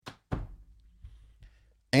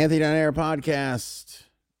Anthony Down Air podcast.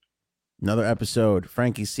 Another episode.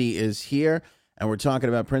 Frankie C is here, and we're talking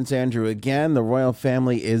about Prince Andrew again. The royal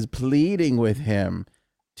family is pleading with him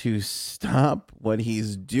to stop what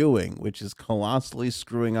he's doing, which is colossally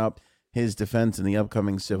screwing up his defense in the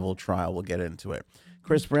upcoming civil trial. We'll get into it.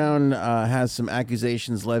 Chris Brown has some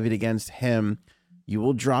accusations levied against him. You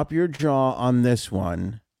will drop your jaw on this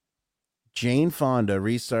one. Jane Fonda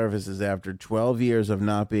resurfaces after 12 years of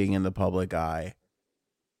not being in the public eye.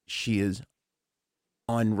 She is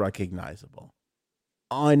unrecognizable.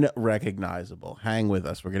 Unrecognizable. Hang with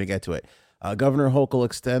us. We're going to get to it. Governor Hochul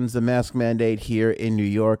extends the mask mandate here in New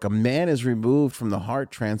York. A man is removed from the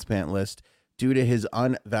heart transplant list due to his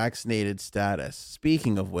unvaccinated status.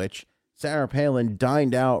 Speaking of which, Sarah Palin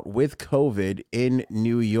dined out with COVID in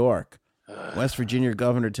New York. West Virginia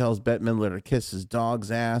governor tells Bette Midler to kiss his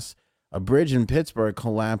dog's ass. A bridge in Pittsburgh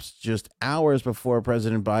collapsed just hours before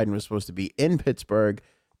President Biden was supposed to be in Pittsburgh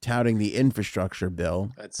touting the infrastructure bill.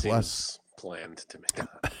 That seems planned to me.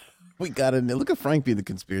 We got a look at Frank being the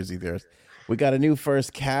conspiracy theorist. We got a new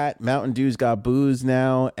first cat. Mountain Dew's got booze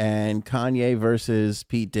now, and Kanye versus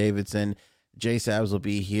Pete Davidson. Jay Sabs will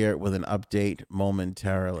be here with an update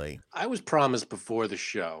momentarily. I was promised before the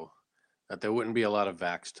show that there wouldn't be a lot of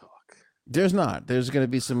Vax talk. There's not. There's going to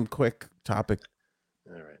be some quick topic.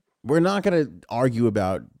 All right. We're not going to argue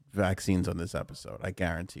about vaccines on this episode. I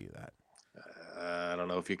guarantee you that. I don't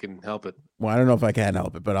know if you can help it. Well, I don't know if I can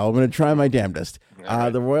help it, but I'm going to try my damnedest. Right.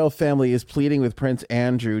 The royal family is pleading with Prince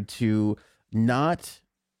Andrew to not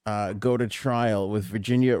go to trial with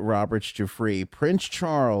Virginia Roberts Giuffre. Prince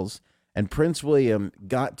Charles and Prince William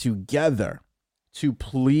got together to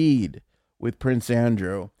plead with Prince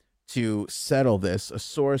Andrew to settle this. A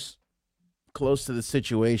source close to the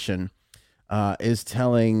situation is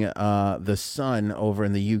telling the Sun over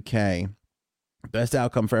in the UK, best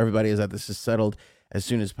outcome for everybody is that this is settled as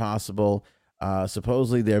soon as possible.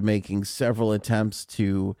 Supposedly, they're making several attempts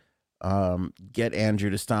to get Andrew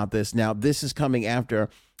to stop this. Now, this is coming after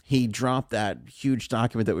he dropped that huge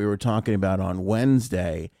document that we were talking about on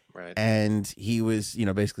Wednesday. Right. And he was,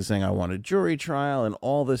 basically saying, I want a jury trial and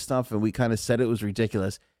all this stuff. And we kind of said it was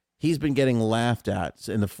ridiculous. He's been getting laughed at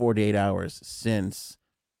in the 48 hours since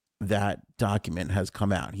that document has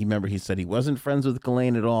come out. He said he wasn't friends with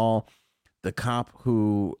Ghislaine at all. The cop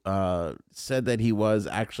who said that he was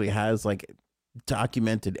actually has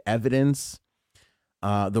documented evidence.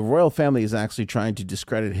 The royal family is actually trying to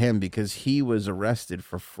discredit him because he was arrested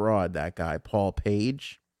for fraud. That guy, Paul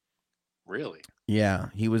Page. Really? Yeah,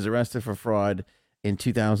 he was arrested for fraud in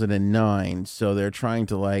 2009. So they're trying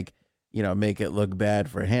to make it look bad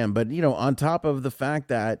for him. But, on top of the fact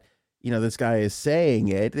that, this guy is saying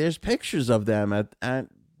it, there's pictures of them at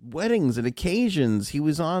weddings and occasions. He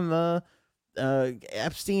was on the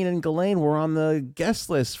Epstein and Ghislaine were on the guest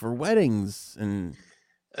list for weddings. And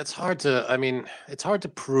it's hard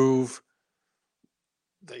to prove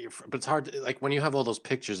that but it's hard to, when you have all those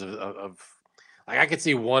pictures of I could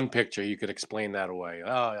see one picture, you could explain that away.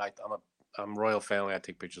 I'm royal family, I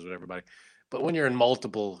take pictures with everybody. But when you're in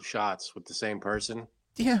multiple shots with the same person,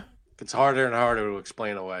 yeah, it's harder and harder to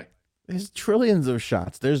explain away. There's trillions of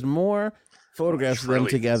shots. There's more photographs of them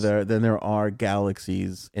together than there are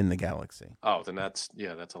galaxies in the galaxy. Oh, then that's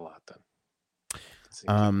a lot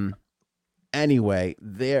then. Anyway,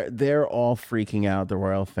 they're all freaking out, the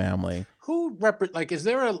royal family. Is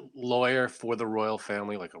there a lawyer for the royal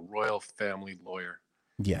family, like a royal family lawyer?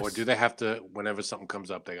 Yes. Or do they have to, whenever something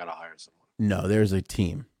comes up, they got to hire someone? No, there's a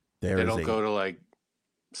team. They don't go to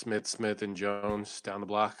Smith and Jones down the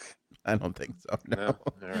block? I don't think so. No.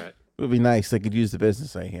 All right. It would be nice. They could use the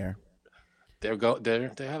business, I hear. They're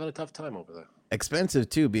having a tough time over there. Expensive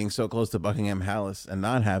too, being so close to Buckingham Palace and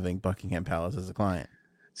not having Buckingham Palace as a client.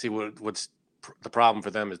 See, what's the problem for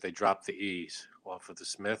them is they dropped the E's off of the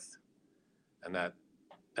Smith, and that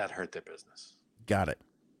hurt their business. Got it.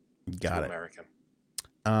 American.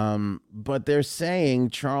 But they're saying,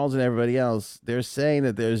 Charles and everybody else, they're saying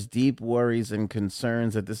that there's deep worries and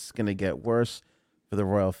concerns that this is going to get worse for the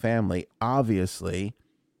royal family. Obviously,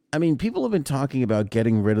 people have been talking about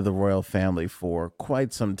getting rid of the royal family for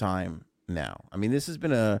quite some time now. This has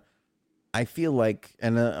been I feel like,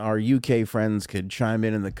 and our UK friends could chime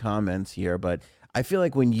in the comments here, but I feel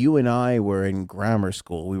like when you and I were in grammar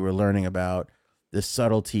school, we were learning about the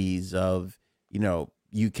subtleties of,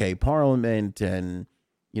 UK Parliament and,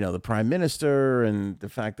 the Prime Minister, and the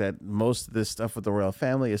fact that most of this stuff with the royal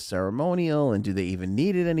family is ceremonial, and do they even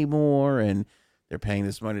need it anymore? And they're paying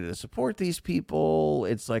this money to support these people.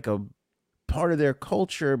 It's like a part of their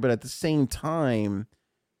culture, but at the same time,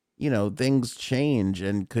 things change.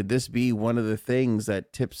 And could this be one of the things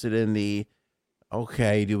that tips it in the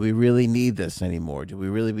okay, do we really need this anymore? Do we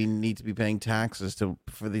really need to be paying taxes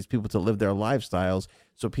for these people to live their lifestyles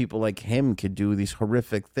so people like him could do these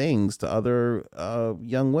horrific things to other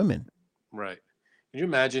young women? Right. Can you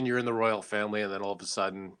imagine you're in the royal family and then all of a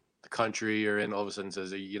sudden the country you're in all of a sudden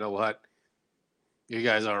says, you know what? You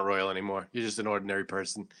guys aren't royal anymore. You're just an ordinary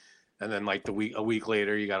person. And then like a week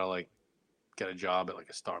later, you gotta like get a job at like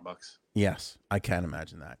a Starbucks. Yes, I can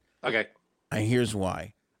imagine that. Okay. And here's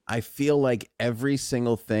why. I feel like every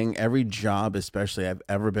single thing, every job, especially I've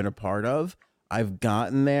ever been a part of, I've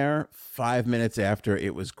gotten there 5 minutes after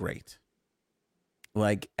it was great.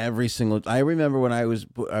 Like every single, I remember when I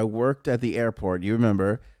worked at the airport, you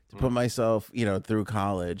remember, to put myself, through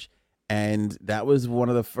college. And that was one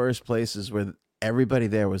of the first places where everybody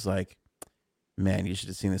there was like, man, you should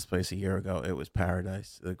have seen this place a year ago. It was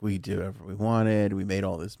paradise. Like we did whatever we wanted. We made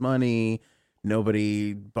all this money.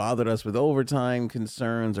 Nobody bothered us with overtime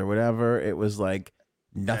concerns or whatever. It was like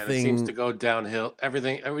nothing. And it seems to go downhill.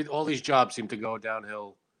 All these jobs seem to go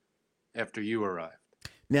downhill after you arrive.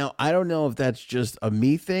 Now, I don't know if that's just a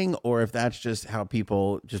me thing or if that's just how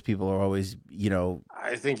people are always,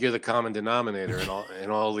 I think you're the common denominator in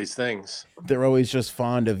all these things. They're always just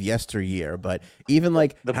fond of yesteryear. But even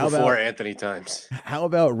like before Anthony times. How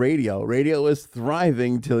about radio? Radio was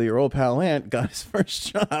thriving till your old pal Ant got his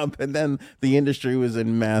first job, and then the industry was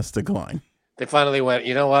in mass decline. They finally went,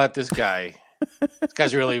 you know what? This guy's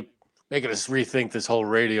really making us rethink this whole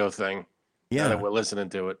radio thing. Yeah, now that we're listening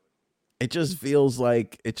to it. It just feels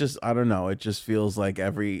like I don't know. It just feels like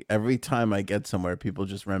every time I get somewhere, people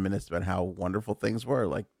just reminisce about how wonderful things were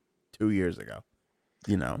like 2 years ago.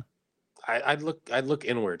 I'd look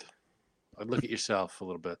inward. I'd look at yourself a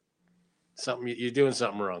little bit. You're doing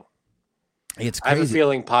something wrong. It's crazy. I have a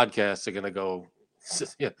feeling podcasts are gonna go.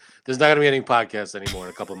 Yeah, there's not gonna be any podcasts anymore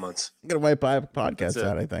in a couple of months. I'm gonna wipe podcasts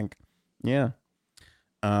out, I think. Yeah.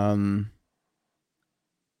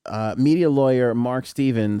 Media lawyer Mark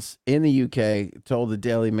Stevens in the UK told the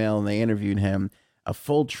Daily Mail, and they interviewed him, a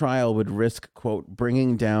full trial would risk, quote,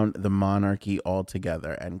 bringing down the monarchy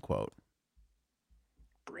altogether, end quote.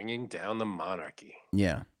 Bringing down the monarchy.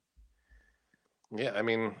 Yeah. Yeah, I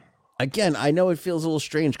mean... Again, I know it feels a little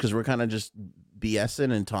strange because we're kind of just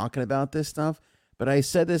BSing and talking about this stuff, but I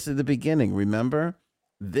said this at the beginning, remember?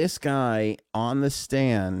 This guy on the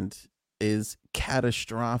stand is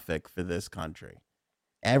catastrophic for this country.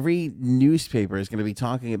 Every newspaper is going to be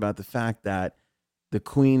talking about the fact that the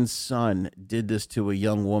Queen's son did this to a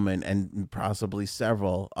young woman and possibly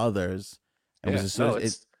several others.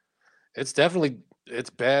 It's definitely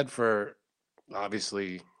bad for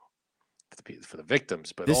obviously for the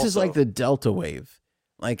victims, but this is like the Delta wave.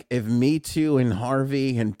 Like if Me Too and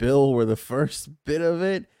Harvey and Bill were the first bit of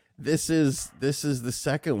it, this is the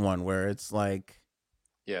second one where it's like,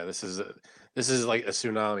 yeah, this is like a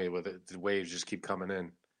tsunami with it. The waves just keep coming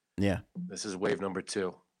in. Yeah. This is wave number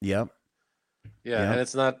 2. Yep. Yeah. Yep. And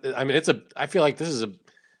it's not, I mean, I feel like this is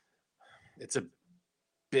it's a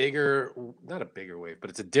bigger, not a bigger wave, but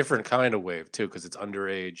it's a different kind of wave too, because it's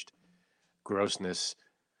underaged grossness.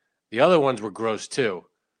 The other ones were gross too,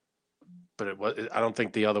 but I don't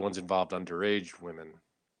think the other ones involved underage women.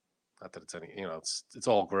 Not that it's any, it's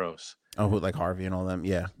all gross. Oh, like Harvey and all them.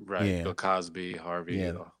 Yeah. Right. Yeah. Bill Cosby, Harvey.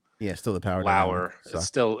 Yeah. Yeah, still the power. Lauer. It's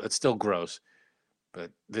still gross,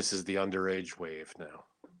 but this is the underage wave now.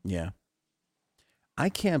 Yeah, I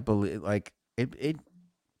can't believe it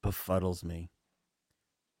befuddles me.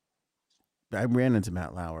 I ran into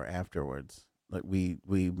Matt Lauer afterwards. Like we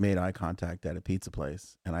made eye contact at a pizza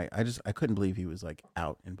place, and I couldn't believe he was like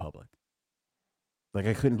out in public. Like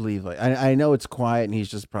I couldn't believe I know it's quiet and he's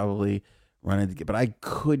just probably running to get, but I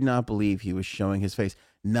could not believe he was showing his face.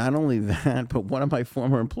 Not only that, but one of my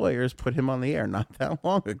former employers put him on the air not that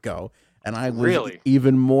long ago. And I was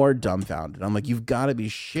even more dumbfounded. I'm like, you've got to be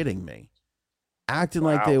shitting me. Acting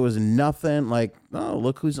like there was nothing. Like, oh,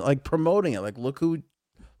 look who's like promoting it. Like, look who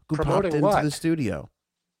popped into the studio.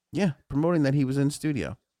 Yeah, promoting that he was in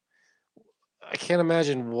studio. I can't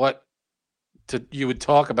imagine what you would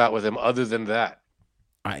talk about with him other than that.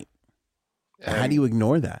 How do you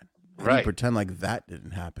ignore that? How do you pretend like that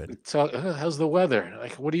didn't happen? How's the weather?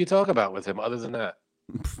 Like, what do you talk about with him other than that?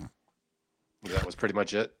 That was pretty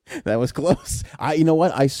much it. That was close. You know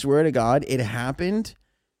what? I swear to God, it happened.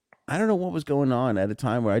 I don't know what was going on at a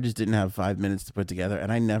time where I just didn't have 5 minutes to put together,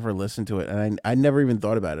 and I never listened to it, and I never even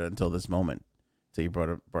thought about it until this moment. So you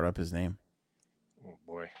brought up his name. Oh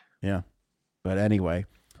boy. Yeah. But anyway,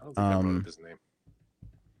 I don't think I brought up his name.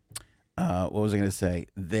 What was I going to say?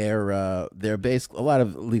 They're basically, a lot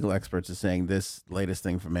of legal experts are saying this latest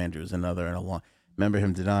thing from Andrew is another in a long. Remember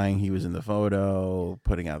him denying he was in the photo,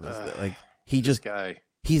 putting out this He This just guy.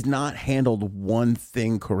 he's not handled one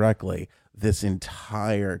thing correctly this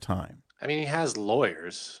entire time. I mean, he has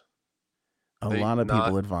lawyers. A They lot of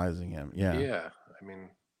people not. advising him. Yeah. Yeah. I mean,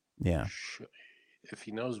 Yeah. if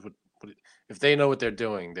he knows if they know what they're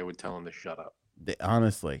doing, they would tell him to shut up.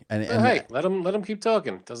 Honestly. But hey, let him keep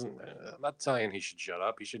talking. Doesn't I'm not saying he should shut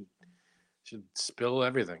up. He should spill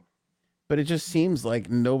everything. but it just seems like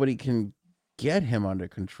nobody can get him under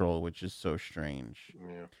control, which is so strange.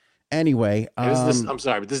 Yeah. Anyway, I'm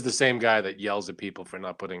sorry, but this is the same guy that yells at people for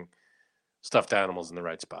not putting stuffed animals in the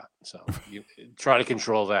right spot. So you try to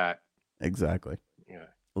control that. exactly. Yeah.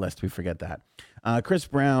 Lest we forget that. Chris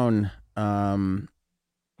Brown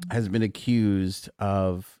has been accused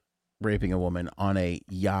of raping a woman on a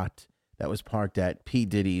yacht that was parked at P.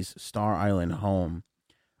 Diddy's Star Island home,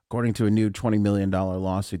 according to a new $20 million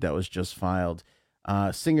lawsuit that was just filed.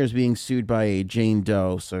 Singer's being sued by a Jane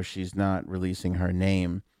Doe, so she's not releasing her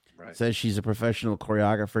name. Right. Says she's a professional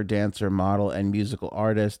choreographer, dancer, model, and musical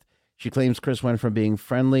artist. She claims Chris went from being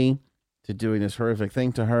friendly to doing this horrific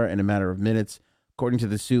thing to her in a matter of minutes. According to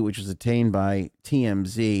the suit, which was obtained by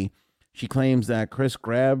TMZ, she claims that Chris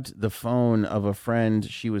grabbed the phone of a friend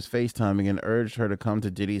she was FaceTiming and urged her to come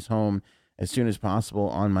to Diddy's home as soon as possible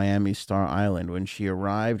on Miami's Star Island. When she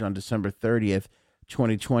arrived on December 30th,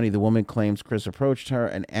 2020, the woman claims Chris approached her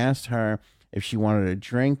and asked her if she wanted a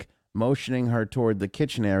drink, motioning her toward the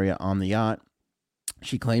kitchen area on the yacht.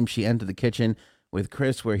 She claims she entered the kitchen with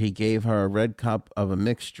Chris, where he gave her a red cup of a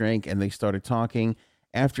mixed drink and they started talking.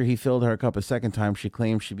 After he filled her cup a second time, she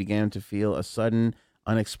claims she began to feel a sudden,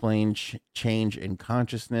 unexplained change in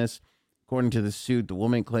consciousness. According to the suit, the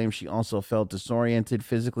woman claims she also felt disoriented,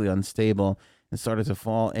 physically unstable, and started to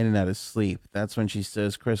fall in and out of sleep. That's when she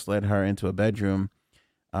says Chris led her into a bedroom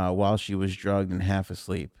while she was drugged and half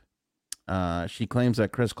asleep. She claims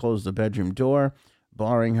that Chris closed the bedroom door,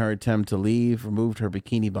 barring her attempt to leave, removed her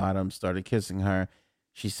bikini bottom, started kissing her.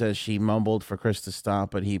 She says she mumbled for Chris to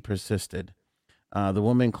stop, but he persisted. The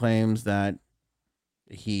woman claims that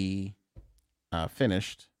he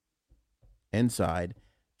finished inside,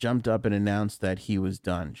 jumped up and announced that he was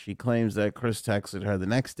done. She claims that Chris texted her the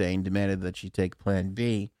next day and demanded that she take Plan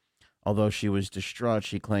B. Although she was distraught,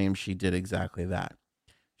 she claims she did exactly that.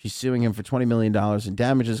 She's suing him for $20 million in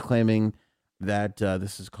damages, claiming that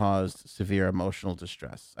this has caused severe emotional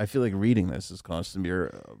distress. I feel like reading this has caused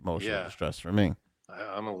severe emotional distress for me.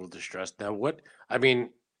 I'm a little distressed now. I mean,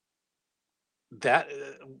 that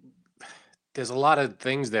there's a lot of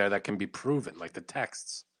things there that can be proven, like the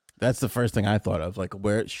texts. That's the first thing I thought of. Like,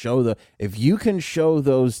 if you can show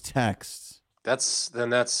those texts, that's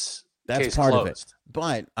part closed. Of it.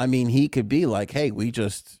 But I mean, he could be like, "Hey,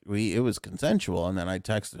 it was consensual," and then I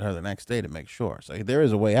texted her the next day to make sure. So there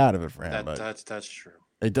is a way out of it for him. That's true.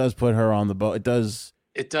 It does put her on the boat. It does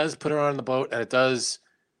put her on the boat, and it does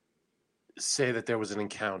say that there was an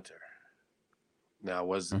encounter. Now,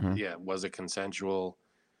 was it consensual?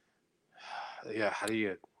 Yeah, how do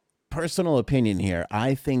you... Personal opinion here.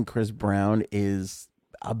 I think Chris Brown is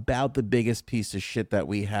about the biggest piece of shit that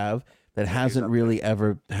we have that hasn't really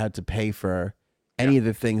ever had to pay for any of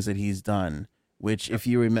the things that he's done. Which, if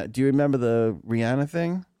you remember, do you remember the Rihanna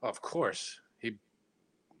thing? Of course,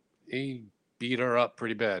 he beat her up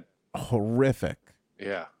pretty bad. Horrific.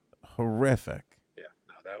 Yeah. Horrific. Yeah.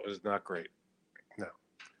 No, that was not great. No,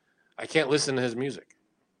 I can't listen to his music.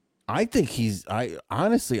 I think I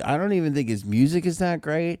don't even think his music is that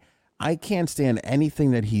great. I can't stand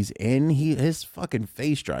anything that he's in. His fucking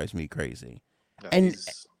face drives me crazy. No, and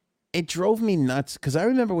it drove me nuts because I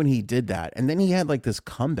remember when he did that, and then he had like this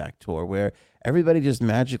comeback tour where everybody just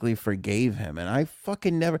magically forgave him, and I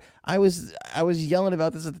fucking never. I was yelling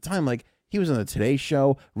about this at the time, like he was on the Today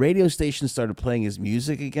Show. Radio stations started playing his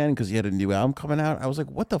music again because he had a new album coming out. I was like,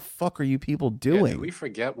 what the fuck are you people doing? Yeah, did we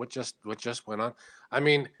forget what just went on? I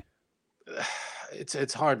mean,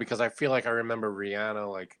 it's hard because I feel like I remember Rihanna,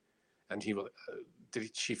 like, and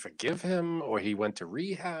did she forgive him or he went to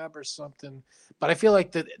rehab or something? But I feel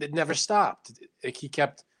like that it never stopped. Like he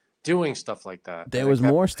kept doing stuff like that. There was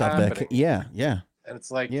more stuff happening. Yeah. And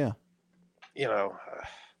it's like, it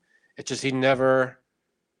just, he never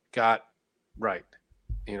got right.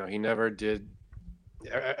 He never did.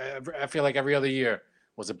 I feel like every other year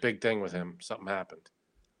was a big thing with him. Something happened.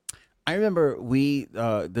 I remember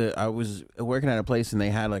I was working at a place and they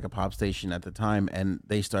had like a pop station at the time and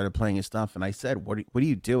they started playing his stuff and I said, what are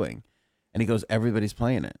you doing? And he goes, everybody's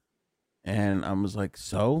playing it. And I was like,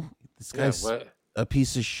 so this guy's a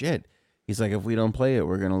piece of shit. He's like, if we don't play it,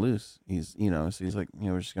 we're going to lose. So he's like,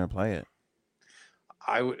 we're just going to play it.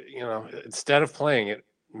 I would, instead of playing it,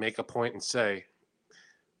 make a point and say,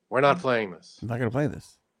 we're not playing this. I'm not going to play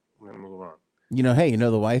this. I'm going to move on. Hey,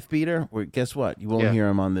 the wife beater? Well, guess what? You won't Yeah, hear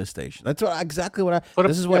him on this station. That's exactly what I. put a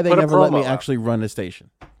This is yeah, why they put a never let me promo out. actually run a station.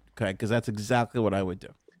 Okay, because that's exactly what I would do.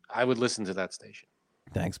 I would listen to that station.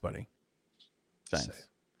 Thanks, buddy. Just Thanks. saying.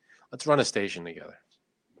 Let's run a station together.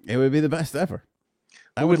 It would be the best ever.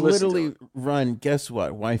 I Who would would listen to literally it? run. Guess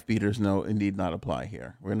what? Wife beaters need not apply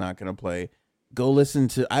here. We're not going to play. Go listen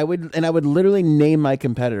to. I would literally name my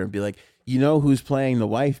competitor and be like, who's playing the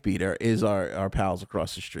wife beater is our pals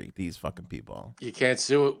across the street. These fucking people. You can't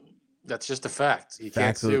sue it. That's just a fact. You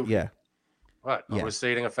can't sue. Yeah. What? Yeah. We're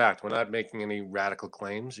stating a fact. We're not making any radical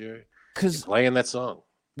claims. You're Because playing that song.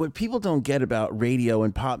 what people don't get about radio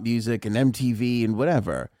and pop music and MTV and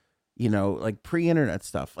whatever, like pre-internet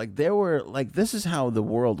stuff, like this is how the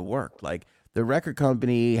world worked. Like the record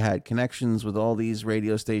company had connections with all these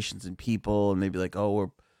radio stations and people, and they'd be like,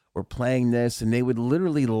 "Oh, we're playing this," and they would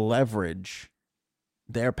literally leverage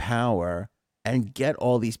their power and get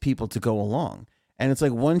all these people to go along. And it's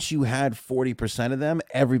like once you had 40% of them,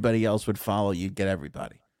 everybody else would follow. You'd get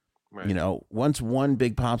everybody. Right. Once one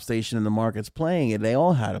big pop station in the market's playing it, they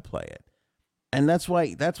all had to play it. And that's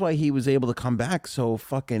why he was able to come back so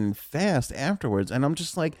fucking fast afterwards. And I'm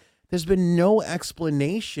just like, there's been no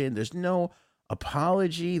explanation, there's no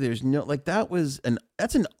apology, there's no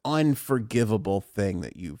that's an unforgivable thing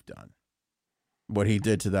that you've done. What he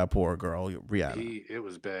did to that poor girl, Rihanna. It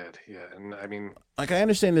was bad. Yeah, and I mean, Like I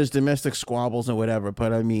understand there's domestic squabbles and whatever,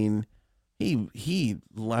 but I mean, he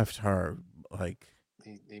left her like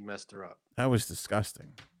he messed her up. that was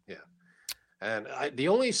disgusting. Yeah. And the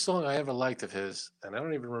only song I ever liked of his, and I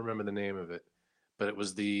don't even remember the name of it, but it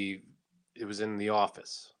was in The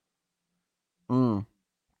Office. Mm.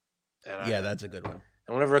 And Yeah, that's a good one.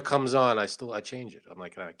 And whenever it comes on, I change it. I'm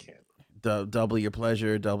like, I can't. Double your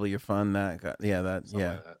pleasure, double your fun. Like that. Like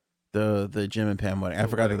that. The Jim and Pam wedding. I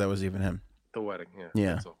forgot that was even him. The wedding. Yeah.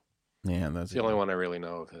 Yeah. That's all. Yeah, that's the only one I really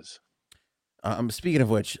know of his. Speaking of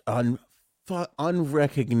which,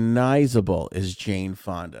 unrecognizable is Jane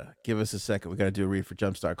Fonda. Give us a second. We got to do a read for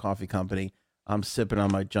Jumpstart Coffee Company. I'm sipping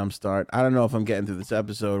on my Jumpstart. I don't know if I'm getting through this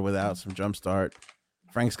episode without some Jumpstart.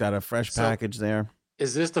 Frank's got a fresh package there.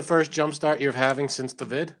 Is this the first Jumpstart you're having since the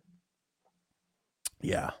vid?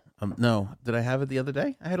 Yeah. No. Did I have it the other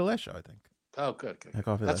day? I had it last show, I think. Oh, good.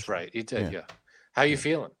 That's right. You did, yeah. How you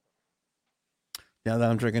feeling? Now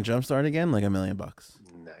that I'm drinking Jumpstart again, like $1 million.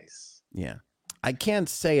 Nice. Yeah. I can't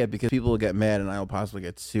say it because people will get mad and I will possibly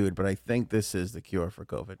get sued, but I think this is the cure for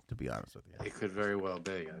COVID, to be honest with you. It could very well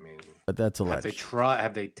be. I mean, but that's alleged.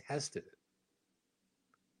 Have they tested it?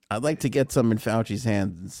 I'd like to get some in Fauci's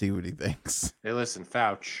hands and see what he thinks. Hey, listen,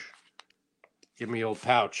 Fauci. Give me old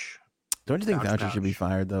pouch. Don't you think Fauci should be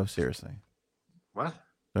fired, though? Seriously. What?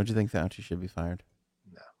 Don't you think Fauci should be fired?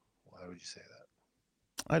 No. Why would you say that?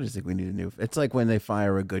 I just think we need a new... It's like when they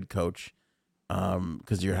fire a good coach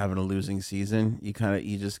because you're having a losing season. You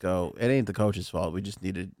just go, it ain't the coach's fault. We just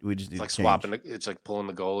need it's like swapping. It's like pulling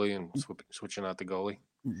the goalie and switching out the goalie.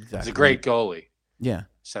 Exactly. It's a great goalie. Yeah.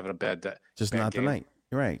 Just having a bad day. Just not the night.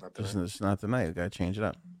 You're right. Just not the night. We got to change it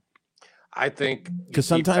up. I think because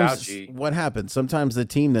sometimes what happens? Sometimes the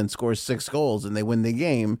team then scores 6 goals and they win the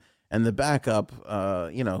game, and the backup,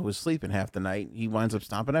 who's sleeping half the night, he winds up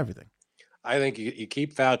stopping everything. I think you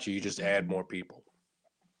keep Fauci. You just add more people.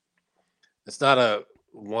 It's not a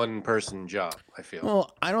one-person job, I feel.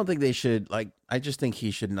 Well, I don't think they should. I just think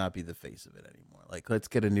he should not be the face of it anymore. Like, let's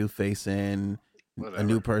get a new face in. Whatever. A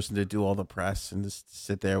new person to do all the press and just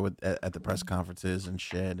sit there at the press conferences and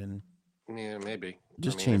shit. And yeah, maybe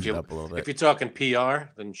just change it up a little bit. If you're talking PR,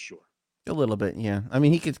 then sure. A little bit, yeah. I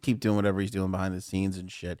mean, he could keep doing whatever he's doing behind the scenes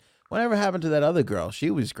and shit. Whatever happened to that other girl?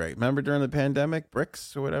 She was great. Remember during the pandemic,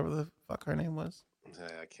 Bricks or whatever the fuck her name was?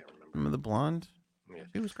 I can't remember. Remember the blonde? Yeah,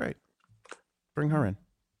 she was great. Bring her in.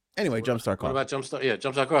 Anyway, Jumpstart Coffee. What about Jumpstart? Yeah,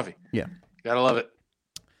 Jumpstart Coffee. Yeah, gotta love it.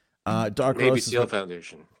 Dark Navy SEAL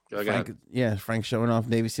Foundation. Frank showing off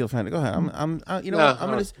Navy SEAL Foundation. Go ahead.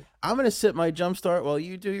 I'm gonna sip my Jumpstart while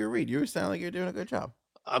you do your read. You sound like you're doing a good job.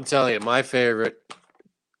 I'm telling you, my favorite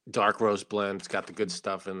dark roast blend. It's got the good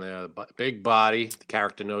stuff in there. Big body, the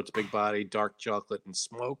character notes, big body, dark chocolate, and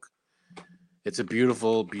smoke. It's a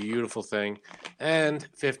beautiful, beautiful thing. And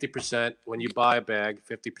 50%, when you buy a bag,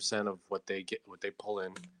 50% of what they pull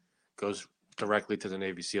in goes directly to the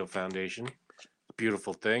Navy SEAL Foundation.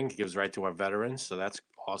 Beautiful thing. It gives right to our veterans. So that's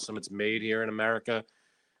awesome. It's made here in America.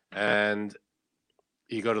 And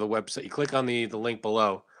you go to the website, you click on the link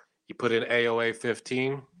below, you put in AOA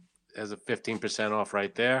 15 as a 15% off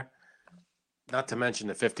right there. Not to mention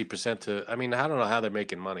the 50% I don't know how they're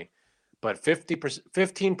making money, but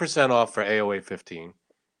 15% off for AOA 15.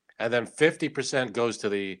 And then 50% goes to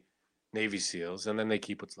the Navy SEALs, and then they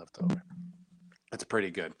keep what's left over. That's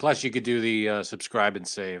pretty good. Plus, you could do the subscribe and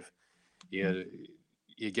save. You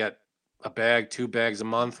you get a bag, 2 bags a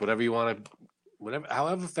month, whatever you want to, whatever,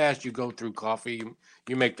 however fast you go through coffee,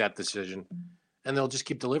 you make that decision, and they'll just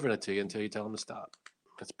keep delivering it to you until you tell them to stop.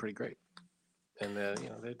 That's pretty great. And they're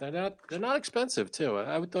not expensive too.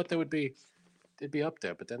 I would thought they'd be up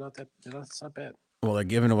there, but they're not that. It's not bad. Well, they're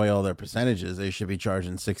giving away all their percentages. They should be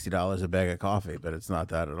charging $60 a bag of coffee, but it's not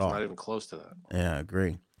that at all. It's not even close to that. Yeah, I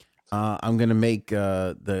agree. I'm gonna make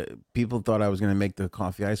the people thought I was gonna make the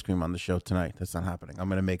coffee ice cream on the show tonight. That's not happening. I'm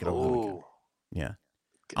gonna make it over the weekend. Ooh, Yeah,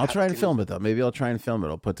 I'll try and film it though. Maybe I'll try and film it.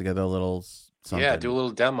 I'll put together a little something. yeah, do a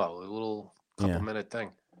little demo, a little couple Yeah. minute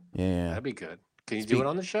thing. Yeah. That'd be good. Can you Speak- do it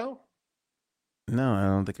on the show? No, I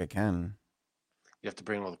don't think I can. You have to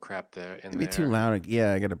bring all the crap there in It'd be there. too loud.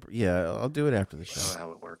 Yeah, I gotta. Yeah, I'll do it after the I don't know show.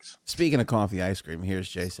 how it works. Speaking of coffee ice cream, here's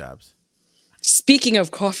J Sabs. Speaking of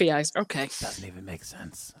coffee ice, okay. Doesn't even make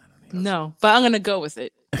sense. I don't even. No, but I'm gonna go with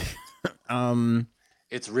it.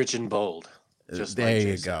 It's rich and bold. Just there like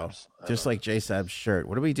you J go. Sabs. I Just don't- like J Sab's shirt.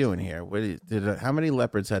 What are we doing here? How many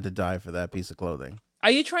leopards had to die for that piece of clothing?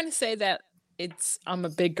 Are you trying to say that I'm a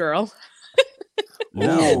big girl?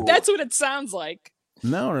 No. That's what it sounds like.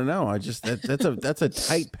 No. I just that's a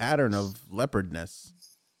tight pattern of leopardness.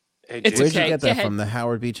 Hey, It's J- Where'd you okay. get Go that ahead. from? The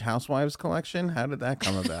Howard Beach Housewives collection? How did that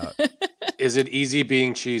come about? Is it easy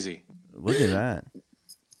being cheesy? Look at that.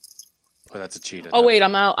 Oh, that's a cheetah. Oh wait,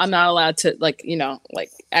 I'm not allowed to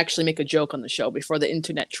actually make a joke on the show before the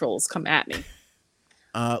internet trolls come at me.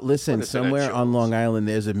 Listen, What is it at somewhere on Jones? Long Island,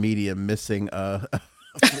 there's a medium missing a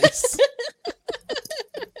fleece.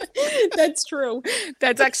 That's true.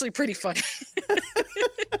 That's actually pretty funny.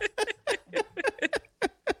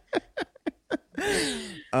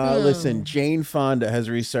 Listen, Jane Fonda has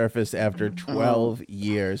resurfaced after 12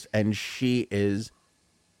 years, and she is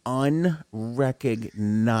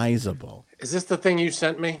unrecognizable. Is this the thing you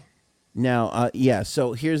sent me? Now, yeah,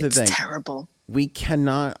 so here's the It's thing. terrible. I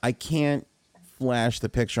can't flash the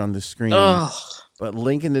picture on the screen, Ugh. but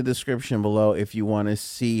link in the description below if you want to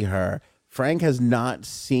see her. Frank has not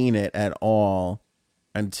seen it at all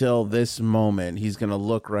until this moment. He's going to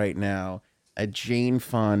look right now at Jane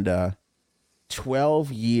Fonda.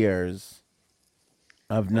 12 years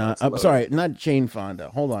of not. I'm sorry, not Jane Fonda.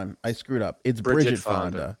 Hold on. I screwed up. It's Bridget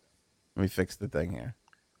Fonda. Let me fix the thing here.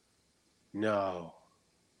 No.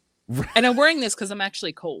 And I'm wearing this because I'm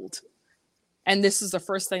actually cold. And this is the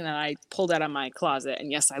first thing that I pulled out of my closet.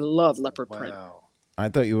 And yes, I love leopard print. Wow. I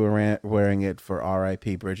thought you were wearing it for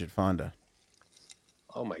R.I.P. Bridget Fonda.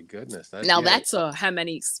 Oh my goodness. Now that's how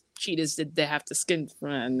many cheetahs did they have to skin?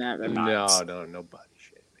 No, nobody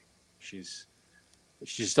shaming.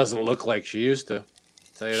 She just doesn't look like she used to.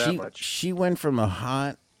 Tell you that much. She went from a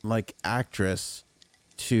hot actress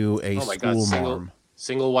to a Oh my God, school single- mom.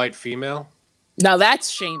 Single white female. Now that's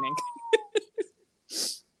shaming.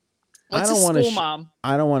 I What's don't a wanna school mom?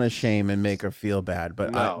 I don't want to shame and make her feel bad,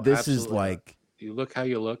 but No, this is absolutely not. like You look how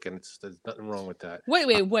you look, and there's nothing wrong with that. Wait.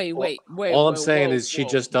 All I'm whoa, saying whoa, is she whoa,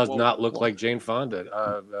 just does whoa, not look whoa. like Jane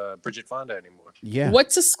Fonda, Bridget Fonda anymore. yeah,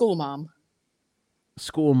 What's a school mom?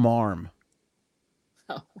 school marm.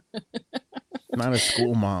 Oh. Not a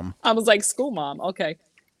school mom. I was like, school mom. Okay.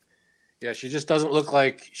 Yeah, she just doesn't look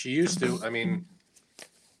like she used to. I mean,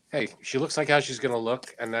 hey, she looks like how she's gonna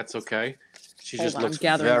look, and that's okay. She Hold just on, I'm looks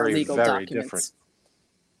gathering our very, legal very documents. different.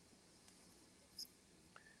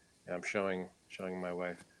 Yeah, I'm showing my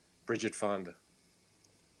wife, Bridget Fonda.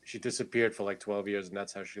 She disappeared for like 12 years, and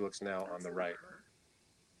that's how she looks now on the right.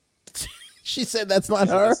 She said that's not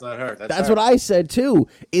So her. that's not her. That's her. what I said too.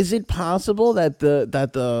 Is it possible that the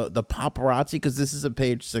paparazzi, because this is a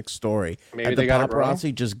Page 6 story, Maybe that they the got it wrong?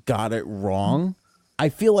 paparazzi just got it wrong? I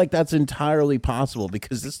feel like that's entirely possible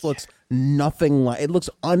because this looks nothing like. It looks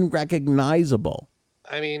unrecognizable.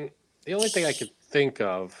 I mean, the only thing I could think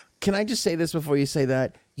of. Can I just say this before you say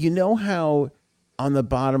that? You know how on the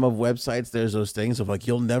bottom of websites there's those things of like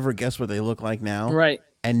you'll never guess what they look like now, Right.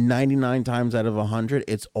 and 99 times out of 100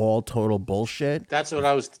 it's all total bullshit. That's what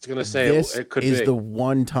I was gonna say. This It could is be. the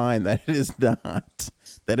one time that it is not,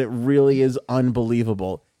 that it really is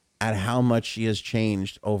unbelievable at how much she has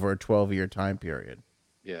changed over a 12-year time period.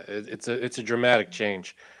 Yeah, it's a dramatic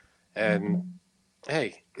change, and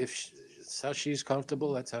hey, it's how she's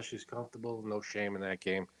comfortable, that's how she's comfortable. No shame in that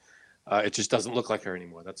game. It just doesn't look like her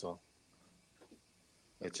anymore. That's all.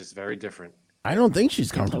 It's just very different. I don't think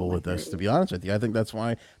she's comfortable with this, to be honest with you. I think that's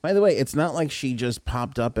why. By the way, it's not like she just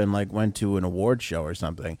popped up and like went to an award show or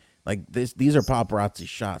something. Like these are paparazzi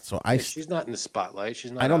shots. So She's not in the spotlight.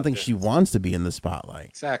 She's not. I don't out think there. she wants to be in the spotlight.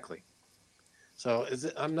 Exactly. So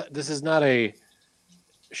I'm not. This is not a.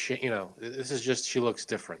 This is just she looks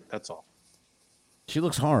different. That's all. She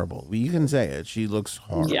looks horrible. You can say it. She looks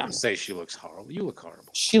horrible. Yeah. Say she looks horrible. You look horrible.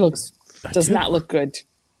 She does do. not look good.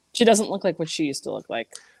 She doesn't look like what she used to look like.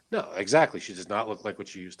 No, exactly. She does not look like what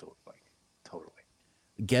she used to look like. Totally.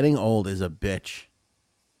 Getting old is a bitch.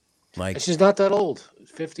 Like, And she's not that old.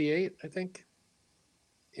 58, I think.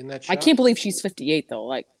 In that shot. I can't believe she's 58 though.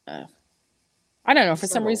 Like, I don't know. For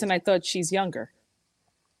It's some not reason, I thought she's younger.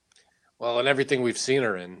 Well, and everything we've seen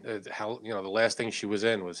her in, the last thing she was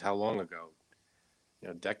in was how long ago?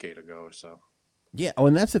 A decade ago or so. yeah. Oh,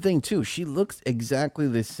 and that's the thing too. She looks exactly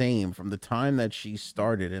the same from the time that she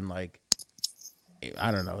started in, like,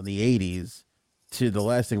 I don't know, the 80s to the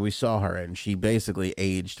last thing we saw her in. She basically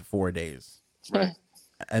aged 4 days. Right.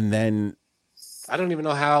 And then I don't even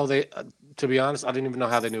know how they, to be honest, I didn't even know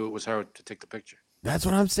how they knew it was her to take the picture. that's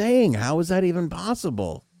what I'm saying. How is that even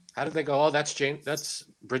possible? How did they go, oh, that's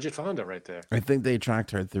Bridget Fonda right there? I think they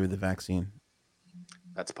tracked her through the vaccine.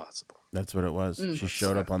 That's possible. That's what it was. She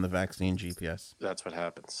showed up on the vaccine GPS. That's what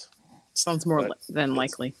happens. Sounds more But than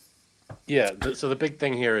likely. Yeah. So the big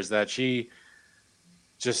thing here is that she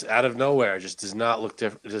just out of nowhere just does not look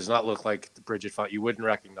different. Does not look like Bridget Fonda. You wouldn't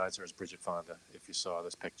recognize her as Bridget Fonda if you saw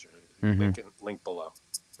this picture. Link below.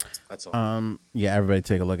 That's all. Yeah, everybody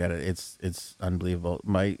take a look at it. It's unbelievable.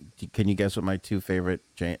 Can you guess what my two favorite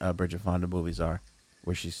Bridget Fonda movies are?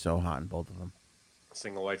 Where she's so hot in both of them.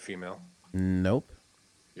 Single white female. Nope.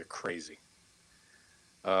 You're crazy.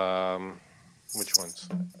 Which ones?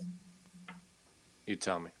 You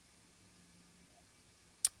tell me.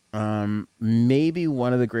 Maybe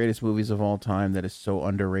one of the greatest movies of all time that is so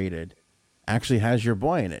underrated actually has your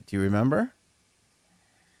boy in it. Do you remember?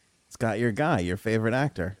 It's got your guy, your favorite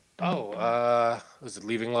actor. Oh, was it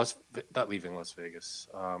not Leaving Las Vegas?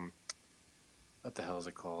 What the hell is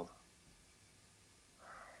it called?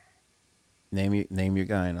 Name your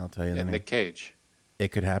guy, and I'll tell you the name. Nick Cage.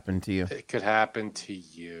 It Could Happen to You, It Could Happen to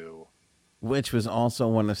You. which was also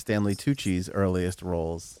one of Stanley Tucci's earliest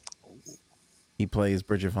roles. He plays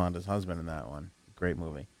Bridget Fonda's husband in that one. Great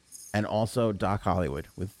movie. And also Doc Hollywood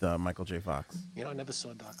with Michael J. Fox. I never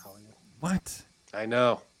saw Doc Hollywood. What? I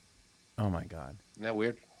know. Oh my God. Isn't that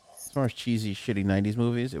weird? As far as cheesy, shitty 90s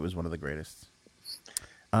movies, it was one of the greatest.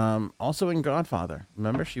 Also in Godfather.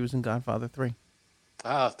 Remember, she was in Godfather 3.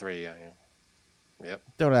 3, yeah. Yep.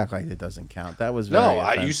 Don't act like it doesn't count. That was very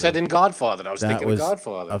offensive. You said in Godfather. And I was That thinking was of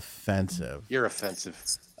Godfather. offensive. You're offensive.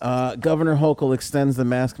 Governor Hochul extends the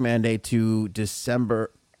mask mandate to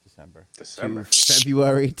December. To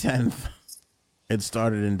February 10th. It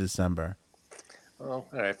started in December. Well,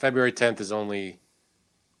 all right. February 10th is only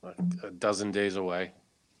a dozen days away.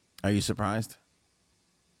 Are you surprised?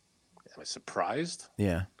 Am I surprised?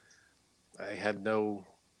 Yeah. I had no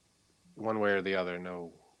one way or the other.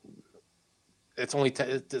 No. It's only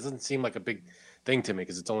it doesn't seem like a big thing to me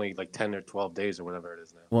because it's only like 10 or 12 days or whatever it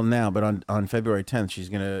is now. Well, now, but on February 10th, she's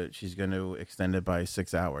gonna extend it by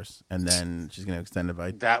 6 hours, and then she's gonna extend it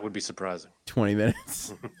by That would be surprising. 20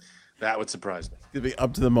 minutes. That would surprise me. It's gonna be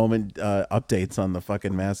up to the moment updates on the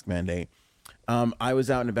fucking mask mandate. I was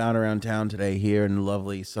out and about around town today here in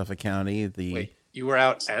lovely Suffolk County. Wait, you were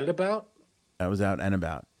out and about? I was out and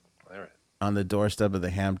about All right. on the doorstep of the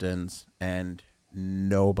Hamptons, and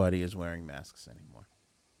nobody is wearing masks anymore.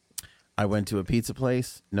 I went to a pizza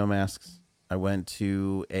place, no masks. I went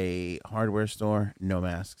to a hardware store, no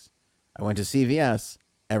masks. I went to CVS,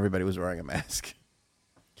 everybody was wearing a mask.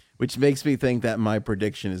 Which makes me think that my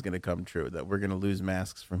prediction is going to come true, that we're going to lose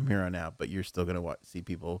masks from here on out, but you're still going to see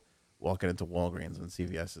people walking into Walgreens and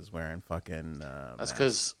CVS is wearing fucking That's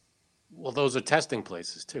because, those are testing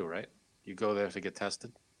places too, right? You go there to get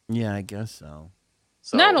tested. Yeah, I guess so.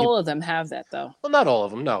 So, Not all of them have that though. Well, not all of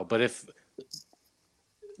them, no. But if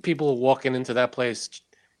people are walking into that place,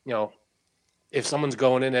 if someone's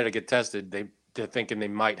going in there to get tested, they're thinking they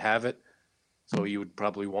might have it. So you would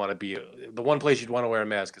probably want to be the one place you'd want to wear a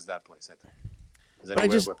mask is that place, I think. Is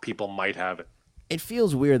anywhere where people might have it. It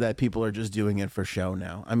feels weird that people are just doing it for show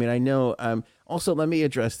now. I mean, I know. Also, let me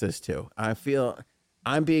address this too. I feel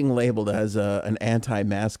I'm being labeled as an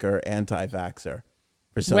anti-masker, anti-vaxxer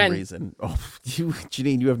for some reason. Oh,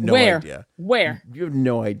 Janine, you have no idea. Where? You have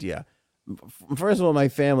no idea. First of all, my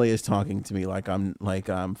family is talking to me like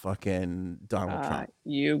I'm fucking Donald Trump.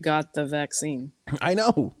 You got the vaccine. I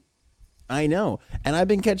know, and I've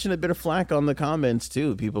been catching a bit of flack on the comments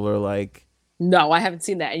too. People are like, "No, I haven't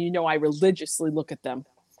seen that," and I religiously look at them.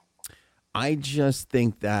 I just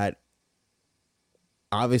think that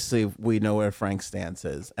obviously we know where Frank's stance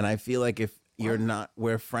is, and I feel like if you're not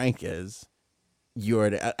where Frank is,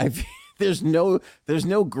 there's no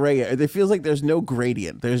gray. It feels like there's no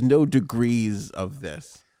gradient. There's no degrees of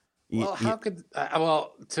this. Well, how could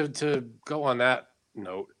to go on that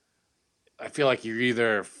note, I feel like you're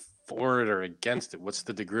either for it or against it. What's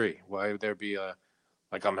the degree? Why would there be a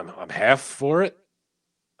like I'm half for it?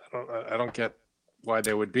 I don't get why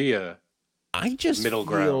there would be I a just middle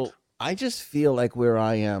ground. feel I just feel like where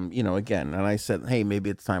I am, again, and I said, hey, maybe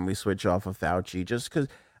it's time we switch off of Fauci, just because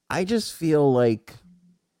I just feel like,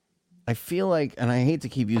 and I hate to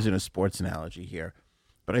keep using a sports analogy here,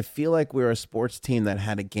 but I feel like we're a sports team that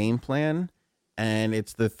had a game plan, and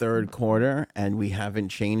it's the third quarter, and we haven't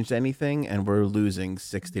changed anything, and we're losing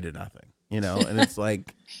 60-0. And it's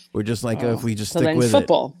like we're just like, oh, if we just So stick then with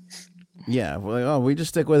football. it, yeah, we're like, oh, we just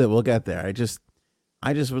stick with it, we'll get there. I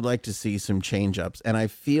just would like to see some change ups. And I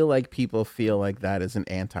feel like people feel like that is an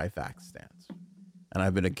anti-vax stance. And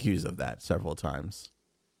I've been accused of that several times.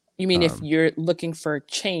 You mean if you're looking for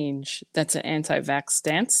change, that's an anti-vax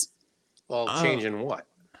stance? Well, change in what?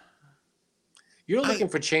 You're looking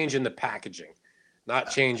for change in the packaging, not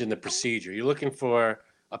change in the procedure. You're looking for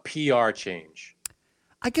a PR change.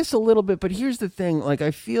 I guess a little bit, but here's the thing. Like,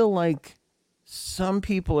 I feel like some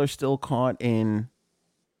people are still caught in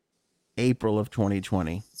April of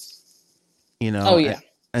 2020. Oh, yeah.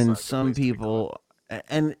 And Not a good some place to be people,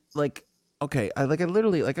 and like, okay, I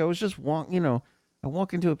literally, like, I was just I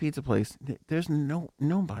walk into a pizza place. There's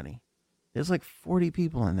nobody. There's like 40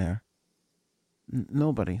 people in there.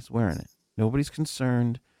 Nobody's wearing it. Nobody's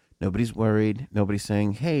concerned. Nobody's worried. Nobody's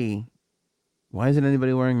saying, hey, why isn't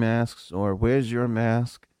anybody wearing masks? Or where's your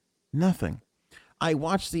mask? Nothing. I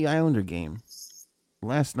watched the Islander game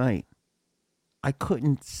last night. I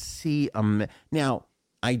couldn't see now,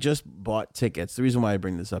 I just bought tickets. The reason why I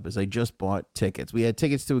bring this up is I just bought tickets. We had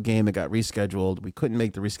tickets to a game that got rescheduled. We couldn't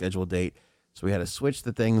make the rescheduled date, so we had to switch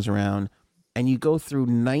the things around. And you go through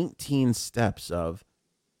 19 steps of,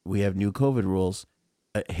 we have new COVID rules.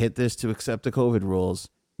 Hit this to accept the COVID rules.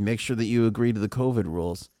 Make sure that you agree to the COVID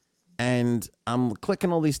rules. And I'm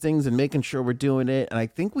clicking all these things and making sure we're doing it. And I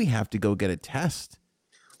think we have to go get a test.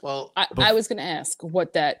 Well, I was going to ask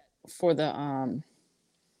what that for the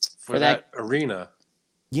for that arena.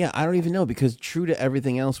 Yeah, I don't even know, because true to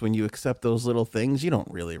everything else, when you accept those little things, you don't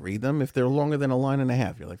really read them. If they're longer than a line and a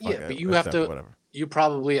half, you're like, fuck Yeah, it, but you have to. whatever. You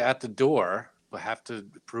probably at the door will have to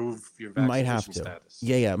prove your vaccination Might have to. status.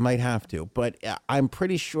 Yeah, might have to. But I'm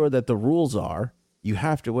pretty sure that the rules are you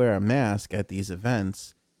have to wear a mask at these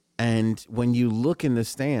events. And when you look in the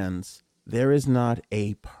stands, there is not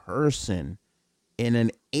a person in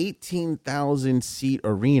an 18,000 seat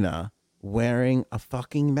arena wearing a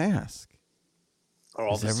fucking mask. Are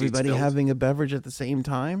all Is the seats everybody filled? having a beverage at the same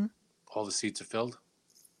time? All the seats are filled.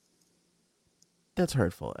 That's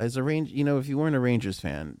hurtful. As a if you weren't a Rangers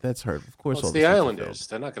fan, that's hurtful. Of course, Well, all it's the the seats are Islanders. filled.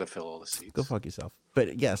 They're not going to fill all the seats. Go fuck yourself.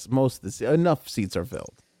 But yes, most of enough seats are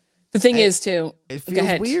filled. the thing is too. It Go feels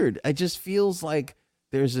ahead. weird. It just feels like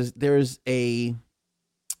there's a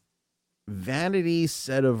vanity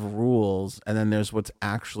set of rules, and then there's what's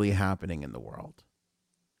actually happening in the world.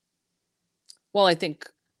 Well, I think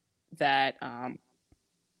that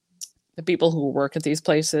the people who work at these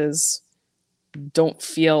places don't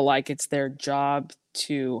feel like it's their job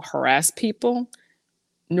to harass people,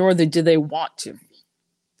 nor do they want to.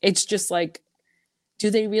 It's just like, do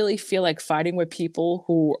they really feel like fighting with people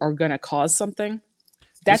who are going to cause something?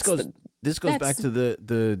 This goes back to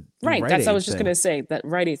the right. Rite That's I Aid was just thing. going to say, that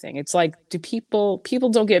Rite Aid thing. It's like, do people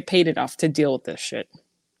don't get paid enough to deal with this shit?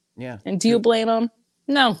 Yeah. And do you blame them?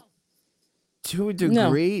 No. To a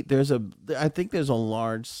degree, I think there's a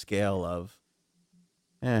large scale of,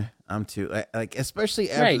 I'm too, like,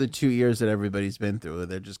 especially after the 2 years that everybody's been through,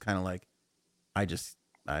 they're just kind of like,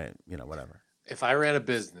 whatever. If I ran a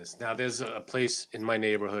business, now there's a place in my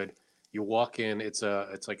neighborhood. You walk in, it's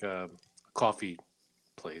like a coffee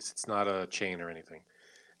place. It's not a chain or anything.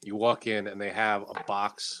 You walk in and they have a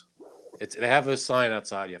box. They have a sign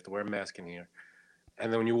outside. You have to wear a mask in here.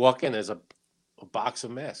 And then when you walk in, there's a box of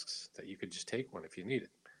masks that you could just take one if you need it.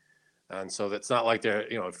 And so that's not like they're,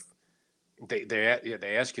 if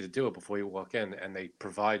they ask you to do it before you walk in, and they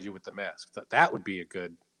provide you with the mask. That would be a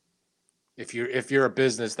good, if you're a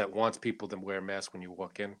business that wants people to wear masks when you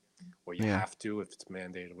walk in, or you have to if it's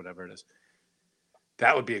mandated, whatever it is.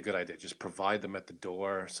 That would be a good idea. Just provide them at the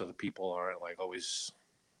door so the people aren't like always,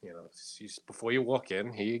 before you walk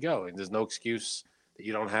in, here you go. And there's no excuse that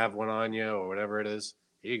you don't have one on you or whatever it is.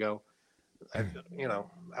 Here you go. I don't think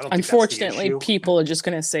Unfortunately, that's the issue. people are just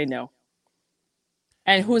going to say no.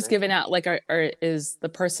 And who's giving out? Like, is the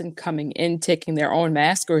person coming in taking their own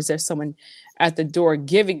mask, or is there someone at the door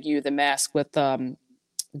giving you the mask with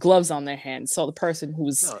gloves on their hands? So the person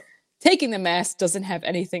who's taking the mask doesn't have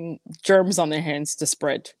anything, germs on their hands to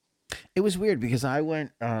spread. It was weird because I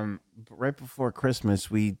went right before Christmas.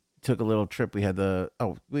 We took a little trip. We had the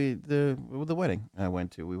wedding I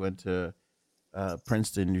went to. We went to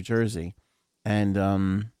Princeton, New Jersey,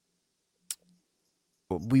 and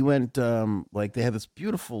we went like they had this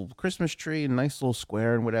beautiful Christmas tree and nice little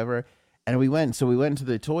square and whatever. And we went to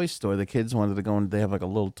the toy store. The kids wanted to go, and they have like a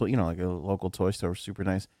little, like a local toy store, super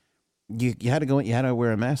nice. You had to go in, you had to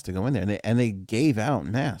wear a mask to go in there, and they gave out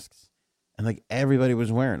masks, and like everybody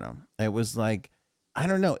was wearing them. It was like, I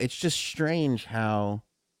don't know, it's just strange how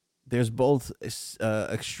there's both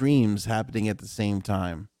extremes happening at the same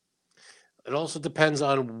time. It also depends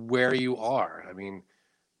on where you are. I mean,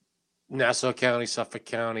 Nassau County, Suffolk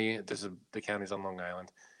County, this is the counties on Long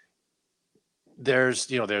Island. There's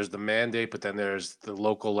the mandate, but then there's the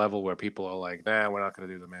local level where people are like, nah, we're not going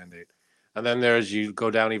to do the mandate. And then you go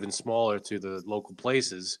down even smaller to the local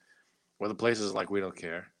places where the places are like, we don't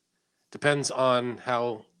care. Depends on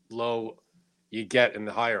how low you get in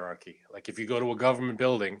the hierarchy. Like if you go to a government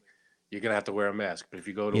building, you're going to have to wear a mask. But if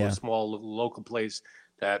you go to a small local place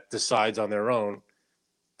that decides on their own,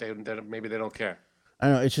 maybe they don't care. I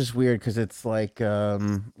know, it's just weird because it's like,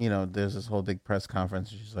 there's this whole big press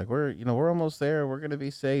conference. And she's like, we're almost there. We're gonna be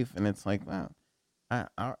safe, and it's like, wow,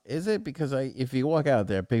 is it? Because if you walk out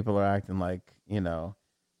there, people are acting like,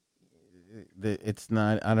 it's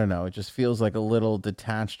not. I don't know. It just feels like a little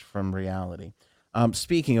detached from reality.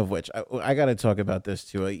 Speaking of which, I got to talk about this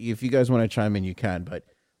too. If you guys want to chime in, you can. But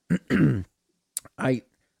I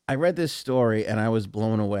read this story and I was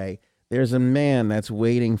blown away. There's a man that's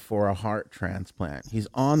waiting for a heart transplant. He's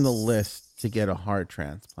on the list to get a heart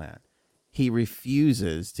transplant. He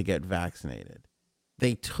refuses to get vaccinated.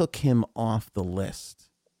 They took him off the list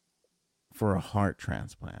for a heart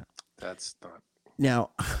transplant. That's not. Now,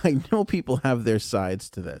 I know people have their sides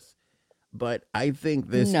to this, but I think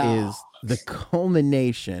this is the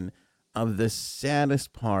culmination of the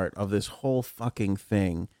saddest part of this whole fucking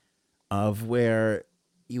thing, of where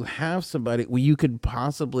you have somebody where you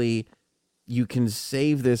can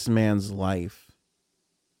save this man's life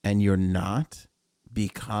and you're not,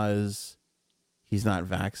 because he's not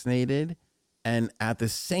vaccinated. And at the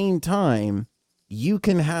same time, you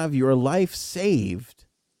can have your life saved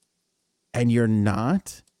and you're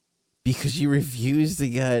not, because you refuse to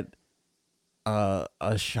get a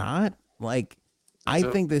shot. Like, I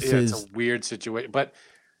think this is it's a weird situation, but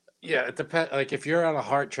yeah, it depends. Like if you're on a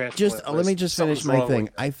heart transplant, let me just finish my thing.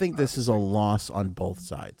 I think this is a obviously. loss on both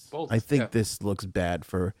sides. I think this looks bad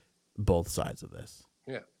for both sides of this.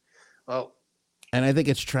 Yeah. Well, and I think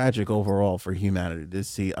it's tragic overall for humanity to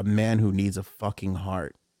see a man who needs a fucking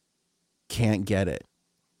heart can't get it,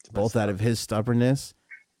 both out of his stubbornness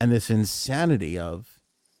and this insanity of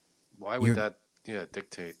why would that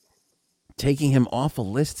dictate taking him off a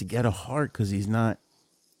list to get a heart because he's not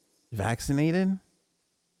vaccinated.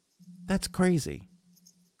 That's crazy.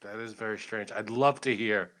 That is very strange. I'd love to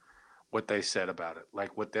hear what they said about it. Like,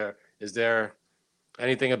 is there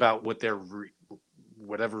anything about what their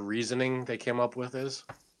whatever reasoning they came up with is?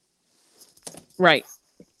 Right.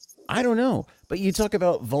 I don't know, but you talk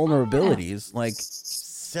about vulnerabilities. Like,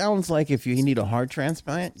 sounds like if you need a heart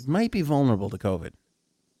transplant, you might be vulnerable to COVID.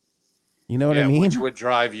 You know what I mean? Which would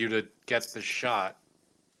drive you to get the shot.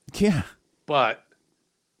 Yeah. But.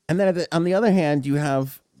 And then on the other hand, you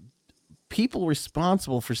have people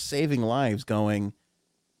responsible for saving lives going,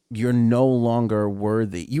 you're no longer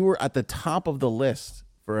worthy. You were at the top of the list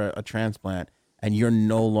for a transplant and you're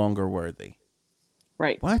no longer worthy.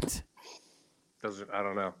 Right. What? I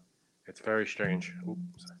don't know. It's very strange.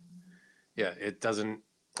 Oops. Yeah, it doesn't.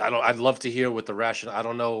 I'd love to hear what the rationale. I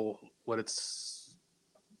don't know what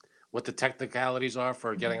the technicalities are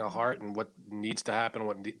for getting a heart and what needs to happen,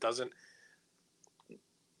 what doesn't.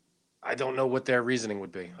 I don't know what their reasoning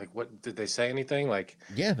would be. Like, what did they say? Anything? Like,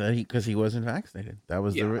 yeah, because he wasn't vaccinated. That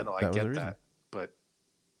was I get that, but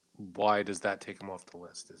why does that take him off the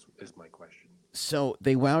list? Is my question. So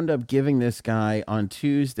they wound up giving this guy on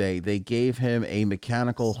Tuesday. They gave him a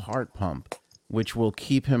mechanical heart pump, which will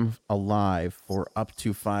keep him alive for up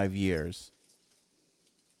to 5 years,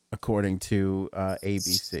 according to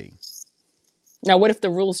ABC. Now, what if the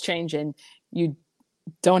rules change and you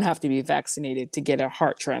don't have to be vaccinated to get a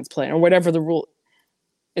heart transplant or whatever the rule?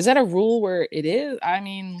 Is that a rule where it is? I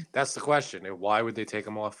mean, that's the question. Why would they take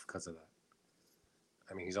him off because of that?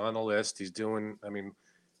 I mean, he's on the list. He's doing. I mean,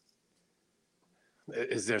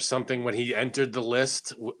 is there something when he entered the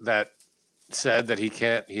list that said that he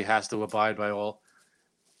has to abide by all?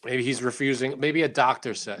 Maybe he's refusing. Maybe his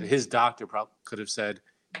doctor probably could have said,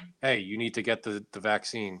 "Hey, you need to get the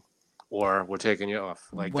vaccine, or we're taking you off."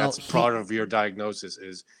 Like, that's part of your diagnosis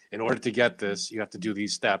is, in order to get this, you have to do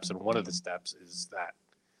these steps, and one of the steps is that.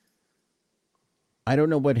 I don't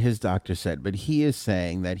know what his doctor said, but he is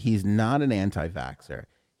saying that he's not an anti-vaxxer.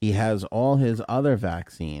 He has all his other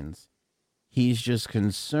vaccines. He's just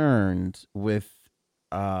concerned with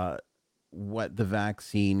uh, what the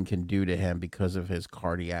vaccine can do to him because of his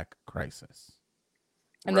cardiac crisis.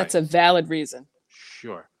 And that's a valid reason.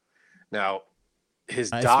 Sure. Now,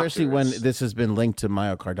 his especially when doctors- this has been linked to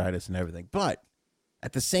myocarditis and everything. But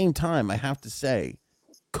at the same time, I have to say,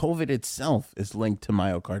 COVID itself is linked to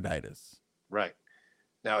myocarditis. Right.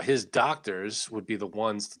 Now, his doctors would be the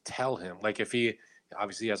ones to tell him, like if he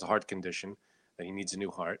obviously has a heart condition that he needs a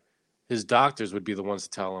new heart, his doctors would be the ones to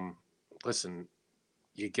tell him, listen,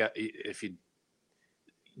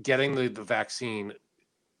 getting the vaccine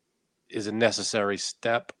is a necessary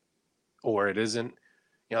step or it isn't.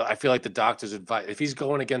 You know, I feel like the doctor's advice, if he's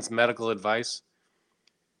going against medical advice,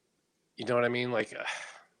 you know what I mean? Like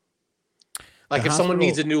if someone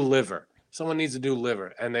needs a new liver,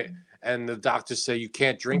 and the doctors say you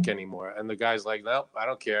can't drink anymore, and the guy's like, no, I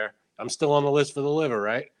don't care, I'm still on the list for the liver,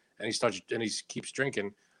 right? And he keeps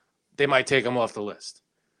drinking, they might take him off the list.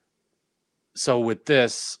 So with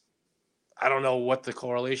this, I don't know what the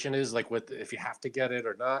correlation is, like with if you have to get it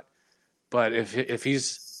or not, but if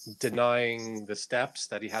he's denying the steps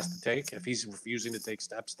that he has to take, if he's refusing to take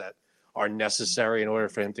steps that are necessary in order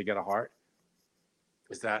for him to get a heart,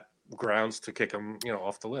 is that grounds to kick him,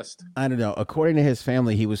 off the list? I don't know. According to his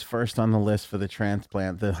family, he was first on the list for the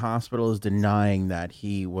transplant. The hospital is denying that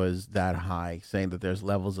he was that high, saying that there's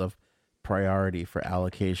levels of priority for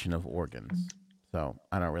allocation of organs. So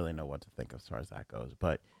I don't really know what to think as far as that goes,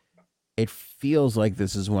 but it feels like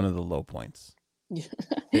this is one of the low points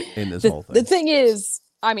in this whole thing. The thing is,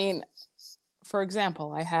 I mean, for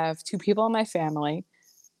example, I have 2 people in my family,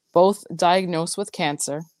 both diagnosed with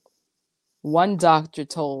cancer. One doctor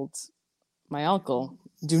told my uncle,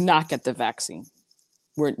 do not get the vaccine.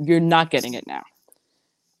 You're not getting it now.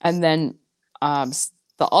 And then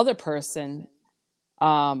the other person,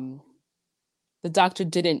 the doctor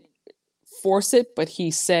didn't force it, but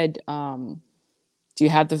he said, do you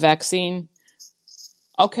have the vaccine?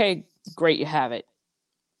 Okay, great, you have it.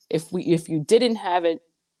 If you didn't have it,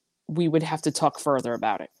 we would have to talk further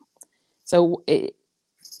about it. So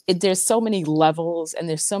there's so many levels and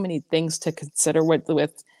there's so many things to consider with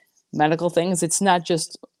medical things. It's not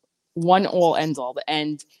just one all end all.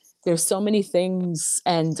 And there's so many things,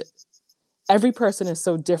 and every person is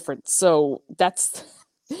so different. So that's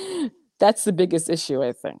the biggest issue,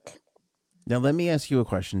 I think. Now, let me ask you a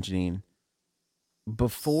question, Janine.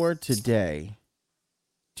 Before today,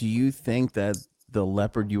 do you think that the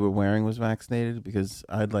leopard you were wearing was vaccinated? Because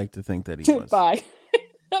I'd like to think that he was. Bye.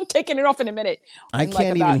 I'm taking it off in a minute. I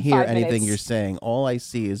can't even hear anything you're saying. All I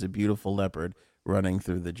see is a beautiful leopard running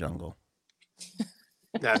through the jungle.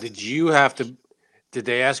 Now, did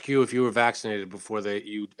they ask you if you were vaccinated before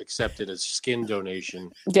you accepted a skin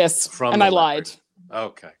donation? Yes, and I lied.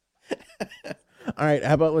 Okay. All right,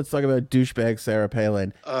 how about let's talk about douchebag Sarah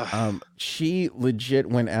Palin. She legit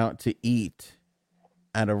went out to eat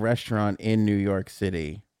at a restaurant in New York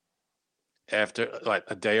City. After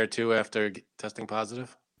a day or two after testing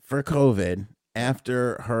positive? For COVID,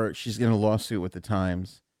 after she's in a lawsuit with the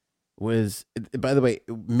Times, by the way,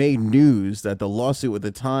 made news that the lawsuit with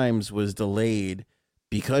the Times was delayed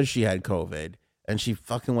because she had COVID, and she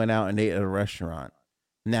fucking went out and ate at a restaurant.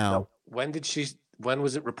 Now, when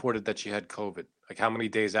was it reported that she had COVID? Like, how many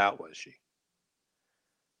days out was she?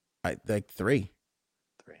 Like 3. 3.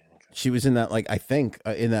 Okay. She was in that, I think,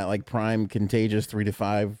 in that, prime contagious 3 to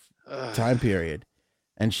 5 time period.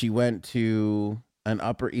 And she went to an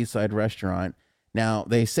Upper East Side restaurant. Now,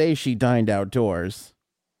 they say she dined outdoors.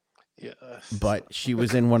 Yeah. But she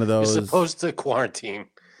was in one of those. You're supposed to quarantine.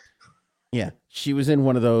 Yeah. She was in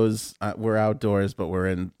one of those, we're outdoors, but we're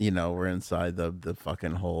inside the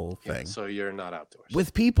fucking whole thing. Yeah, so you're not outdoors.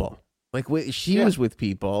 With people. She was with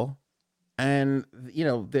people, and,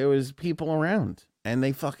 there was people around, and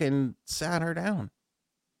they fucking sat her down.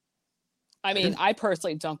 I mean, I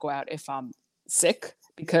personally don't go out if I'm sick,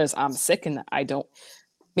 because I'm sick and I don't.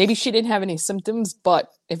 Maybe she didn't have any symptoms,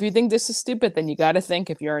 but if you think this is stupid, then you got to think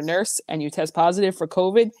if you're a nurse and you test positive for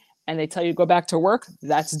COVID and they tell you to go back to work,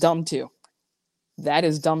 that's dumb too. That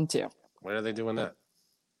is dumb too. Why are they doing that?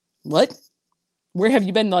 What? Where have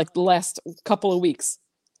you been the last couple of weeks?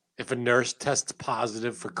 If a nurse tests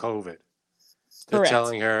positive for COVID, they're Correct.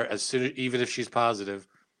 telling her even if she's positive,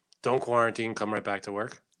 don't quarantine, come right back to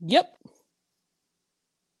work. Yep.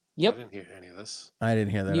 I didn't hear any of this. I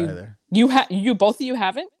didn't hear that either. You both of you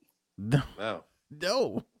haven't? No.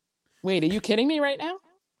 No. Wait, are you kidding me right now?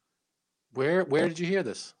 Where did you hear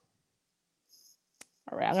this?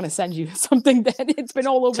 All right, I'm going to send you something that it's been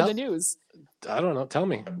all over Tell- the news. I don't know. Tell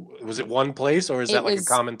me, was it one place or is It that like a was-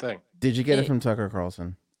 common thing? Did you get it It- from Tucker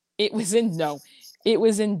Carlson? It was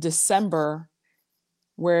in December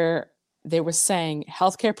where they were saying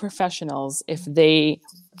healthcare professionals, if they,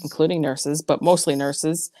 including nurses, but mostly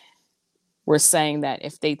nurses, were saying that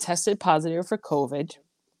if they tested positive for COVID,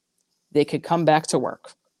 they could come back to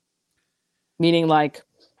work. Meaning, like,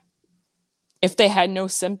 if they had no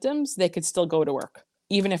symptoms, they could still go to work,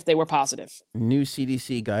 even if they were positive. New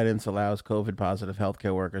CDC guidance allows COVID positive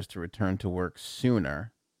healthcare workers to return to work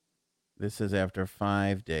sooner. This is after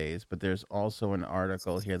 5 days, but there's also an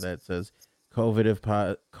article here that says COVID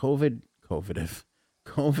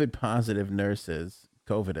positive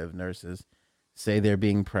nurses say they're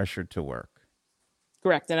being pressured to work.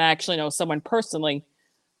 Correct. And I actually know someone personally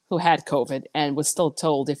who had COVID and was still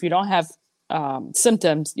told if you don't have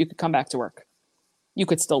symptoms, you could come back to work. You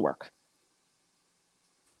could still work.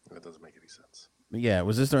 That doesn't make any sense. Yeah,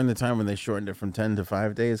 was this during the time when they shortened it from 10 to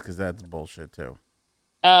 5 days? Because that's bullshit too.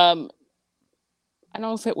 I don't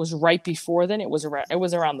know if it was right before then. It was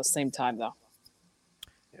around the same time though.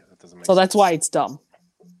 Yeah, that doesn't make So sense. that's why it's dumb.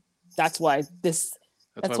 That's why what's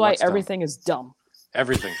dumb? everything is dumb.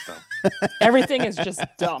 Everything's dumb. Everything is just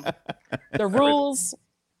dumb. The rules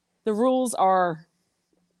are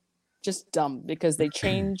just dumb because they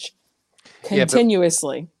change Yeah, but-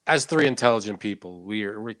 continuously. As three intelligent people, we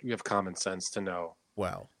have common sense to know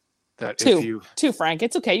Wow. that if you, Two, Frank.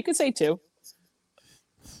 It's okay. You can say two.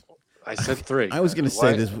 I said three. I was going to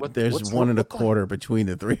Why- say there's what's one wrong and a with that? quarter between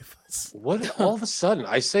the three of us. What all of a sudden?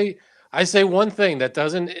 I say one thing that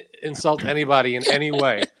doesn't insult anybody in any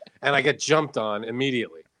way, and I get jumped on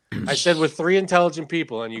immediately. I said with three intelligent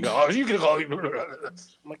people, and you go, "Oh, you can call me." I'm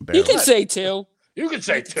like, You Barely. can say two. you can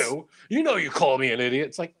say two. You know, you call me an idiot.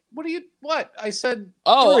 It's like, what? I said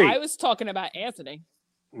Oh, three. I was talking about Anthony.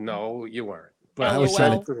 No, you weren't. I was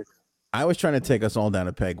trying LOL. I was trying to take us all down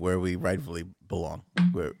a peg where we rightfully belong,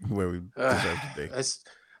 where we deserve to be.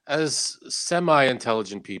 As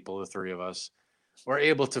semi-intelligent people, the three of us, we're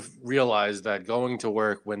able to realize that going to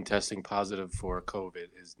work when testing positive for COVID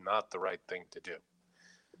is not the right thing to do.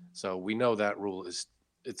 So we know that rule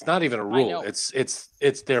it's not even a I know. rule. It's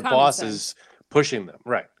their Common bosses sense. pushing them.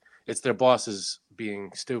 Right. It's their bosses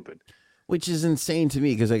being stupid. Which is insane to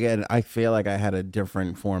me because, again, I feel like I had a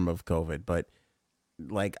different form of COVID, but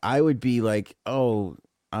like I would be like, oh,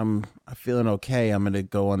 I'm feeling okay. I'm going to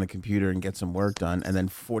go on the computer and get some work done. And then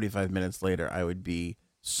 45 minutes later, I would be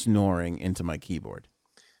snoring into my keyboard.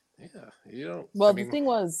 Yeah. You don't. Well, I mean, the thing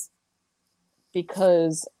was,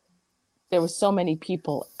 because there were so many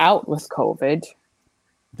people out with COVID,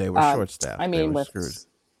 They were short staffed. I They mean, were with screwed.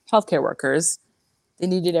 healthcare workers, they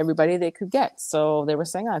needed everybody they could get. So they were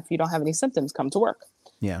saying, if you don't have any symptoms, come to work.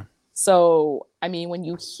 Yeah. So, I mean, when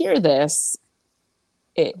you hear this,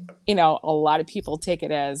 a lot of people take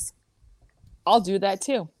it as, I'll do that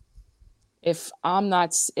too. If I'm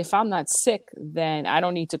not sick, then I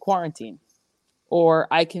don't need to quarantine, or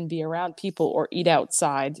I can be around people or eat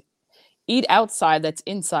outside. Eat outside. That's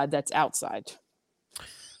inside. That's outside.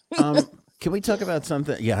 Can we talk about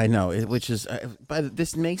something? Yeah, I know. Which is, but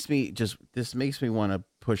this makes me want to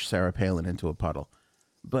push Sarah Palin into a puddle.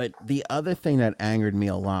 But the other thing that angered me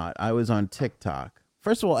a lot, I was on TikTok.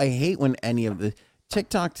 First of all, I hate when any of the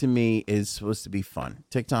TikTok to me is supposed to be fun.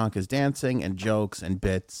 TikTok is dancing and jokes and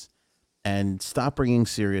bits, and stop bringing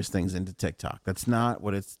serious things into TikTok. That's not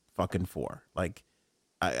what it's fucking for. Like,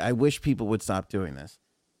 I wish people would stop doing this.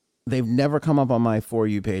 They've never come up on my For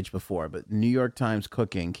You page before, but New York Times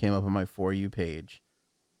Cooking came up on my For You page.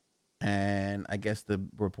 And I guess the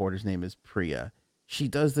reporter's name is Priya. She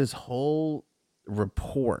does this whole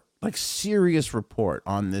report, like serious report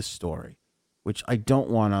on this story, which I don't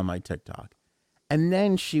want on my TikTok. And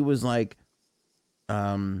then she was like,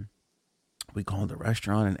 we called the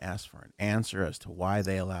restaurant and asked for an answer as to why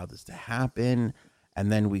they allowed this to happen.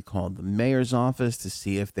 And then we called the mayor's office to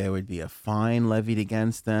see if there would be a fine levied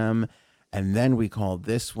against them. And then we called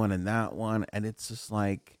this one and that one. And it's just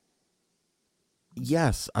like,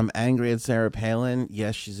 yes, I'm angry at Sarah Palin.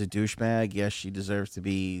 Yes, she's a douchebag. Yes, she deserves to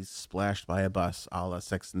be splashed by a bus a la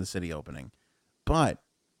Sex and the City opening. But,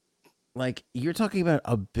 like, you're talking about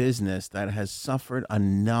a business that has suffered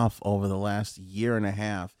enough over the last year and a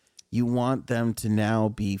half. You want them to now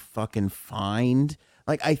be fucking fined?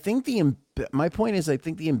 Like, I think my point is, I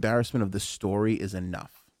think the embarrassment of the story is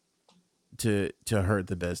enough to hurt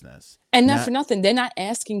the business. And not for nothing, they're not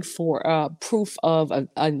asking for proof of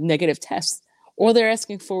a negative test. All they're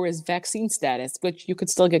asking for is vaccine status, which you could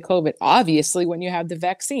still get COVID, obviously, when you have the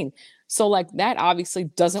vaccine. So, like, that obviously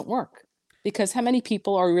doesn't work. because how many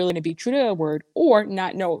people are really going to be true to their word or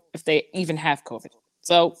not know if they even have COVID?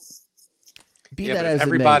 So, Be Yeah, that but as if it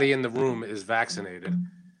may, everybody in the room is vaccinated,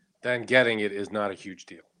 then getting it is not a huge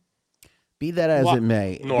deal. be that as What- it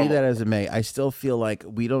may, be Normal. that as it may, I still feel like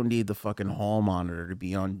we don't need the fucking hall monitor to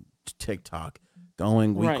be on TikTok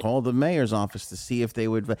going, we Right. called the mayor's office to see if they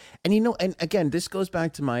would. And and again, this goes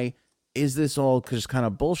back to my, is this all just kind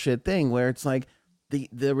of bullshit thing where it's like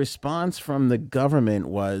the response from the government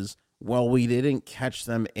was, well, we didn't catch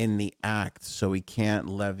them in the act, so we can't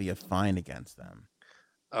levy a fine against them.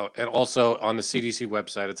 Oh, and also on the CDC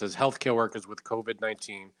website, it says healthcare workers with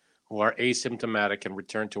COVID-19 who are asymptomatic can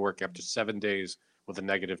return to work after 7 days with a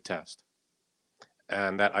negative test.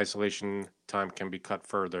 And that isolation time can be cut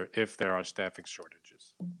further if there are staffing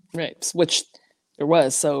shortages. right, which there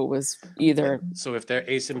was. So it was either So if they're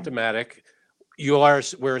asymptomatic,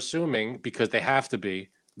 we're assuming, because they have to be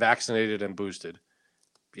vaccinated and boosted.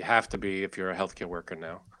 You have to be if you're a healthcare worker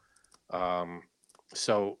now.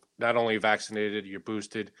 So not only vaccinated, you're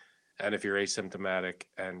boosted, and if you're asymptomatic,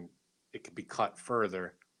 and it can be cut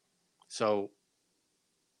further. So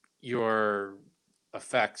your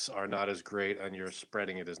effects are not as great, and your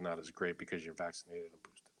spreading it is not as great because you're vaccinated and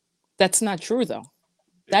boosted. that's not true though.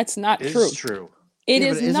 That's not It true. is true. It Yeah,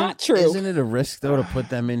 is but not true. Isn't it a risk though to put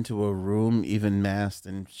them into a room, even masked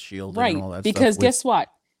and shielded Right. and all that Because stuff? with guess what?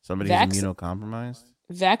 somebody vac- who's immunocompromised?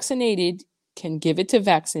 Vaccinated can give it to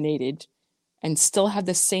vaccinated and still have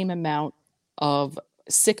the same amount of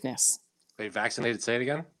sickness. Wait, vaccinated? Say it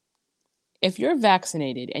again. If you're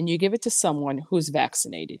vaccinated and you give it to someone who's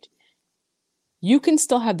vaccinated, you can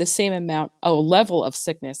still have the same amount, a level of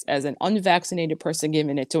sickness as an unvaccinated person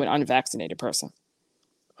giving it to an unvaccinated person.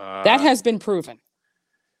 That has been proven.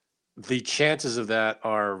 The chances of that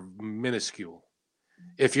are minuscule.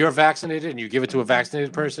 If you're vaccinated and you give it to a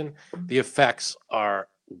vaccinated person, the effects are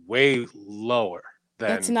way lower than.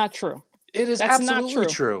 That's not true. It is that's not absolutely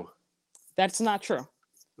true. true. That's not true.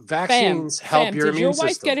 Vaccines help your did immune your wife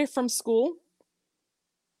system. get it from school?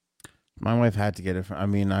 My wife had to get it. I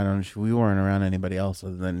mean, I don't. We weren't around anybody else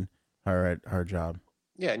other than her at her job.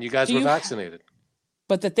 Yeah, and you guys Do were you- vaccinated.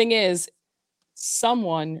 But the thing is,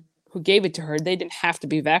 someone who gave it to her, they didn't have to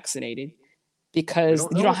be vaccinated because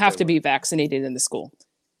don't you know don't if have they to were. be vaccinated in the school.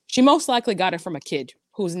 She most likely got it from a kid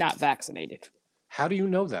who's not vaccinated. How do you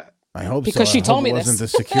know that? I hope Because so. she I told hope me it wasn't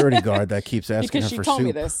this. the security guard that keeps asking Because her she for told soup.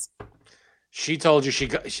 me this. She told you she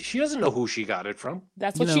got. She doesn't know who she got it from.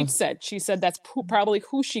 That's You what know- she said. She said that's probably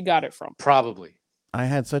who she got it from. Probably. I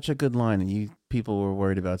had such a good line, and you people were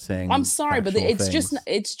worried about saying. I'm sorry, but factual it's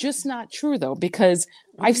things. just not true though, because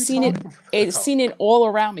What are I've you seen it. talking It's about? seen it all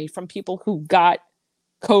around me from people who got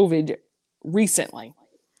COVID recently,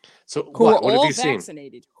 So who what? were What have all you seen?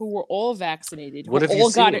 vaccinated, who were all vaccinated, What who have you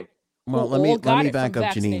all got seen? it. Well, who let me all got let me it from back up Janine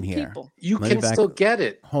vaccinated here. people. You Let me can back- still get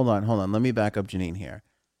it. Hold on. Let me back up Janine here.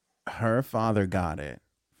 Her father got it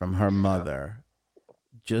from her mother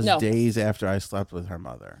just No. days after I slept with her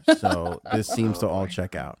mother. So this seems to all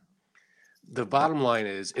check out. The bottom line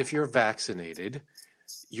is, if you're vaccinated,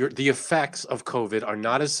 the effects of COVID are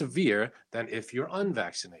not as severe than if you're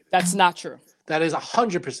unvaccinated. That's not true. That is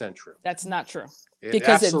 100% true. That's not true. It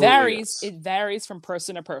Because it absolutely varies. is. It varies from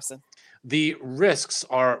person to person. The risks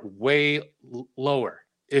are way lower.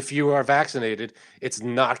 If you are vaccinated, it's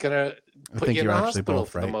not going to I put think you in you're the actually hospital both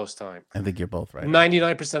for the right. most time. I think you're both right.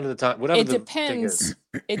 99% of the time, whatever It the thing depends. is.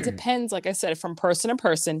 It depends, like I said, from person to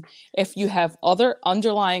person. If you have other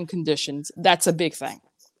underlying conditions, that's a big thing.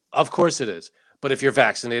 Of course it is. But if you're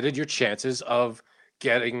vaccinated, your chances of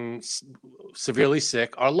getting severely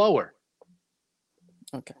sick are lower.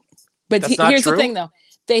 Okay. But That's not here's true? the thing, though.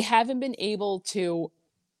 They haven't been able to,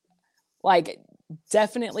 like,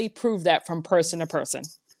 definitely prove that from person to person.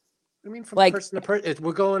 I mean, from Like- person to person,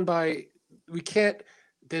 we're going by. We can't.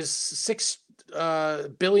 There's 6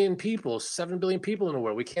 billion people, 7 billion people in the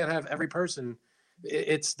world. We can't have every person.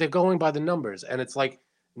 They're going by the numbers, and it's like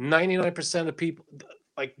 99% of people,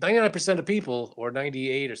 like 99% of people, or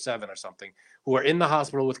 98 or 7 or something, who are in the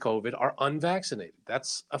hospital with COVID are unvaccinated.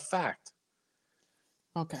 That's a fact.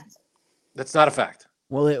 Okay. That's not a fact.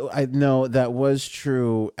 Well, I know that was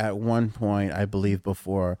true at one point, I believe,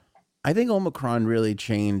 before. I think Omicron really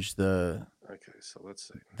changed the Okay, so let's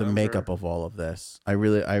see. makeup of all of this. I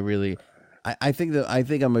think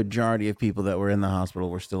a majority of people that were in the hospital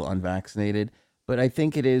were still unvaccinated, but I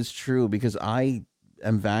think it is true because I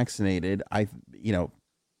am vaccinated.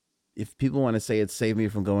 If people want to say it saved me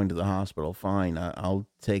from going to the hospital, fine, I'll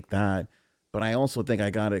take that. But I also think I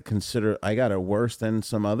got it worse than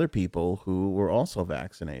some other people who were also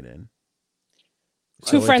vaccinated.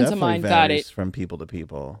 Two So it friends of definitely mine got varies it. from people to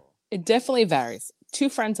people. It definitely varies. two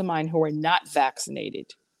friends of mine who are not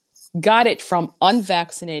vaccinated got it from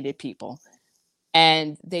unvaccinated people,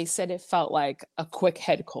 and they said it felt like a quick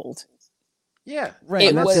head cold. Yeah, Right, It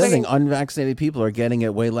and that's was- the other thing. Unvaccinated people are getting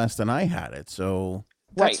it way less than I had it. So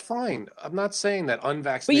that's Right. fine. I'm not saying that But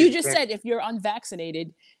unvaccinated. you just can't- said if you're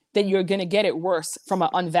unvaccinated, then you're going to get it worse from an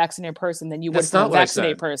unvaccinated person than you would That's from a not what I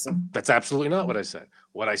vaccinated said. person. That's absolutely not what I said.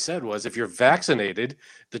 What I said was if you're vaccinated,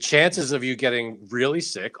 the chances of you getting really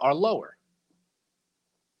sick are lower.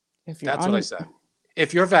 If you're That's what I said.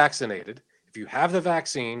 If you're vaccinated, if you have the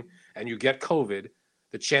vaccine and you get COVID,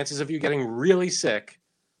 the chances of you getting really sick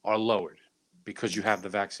are lowered because you have the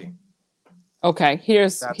vaccine. Okay,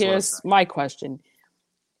 here's That's what I'm here's saying. my question.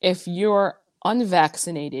 If you're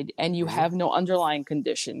unvaccinated and you Mhm. have no underlying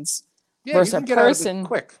conditions Yeah, versus you a can get out of it person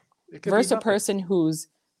quick. It could be versus a nothing. person who's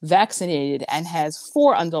vaccinated and has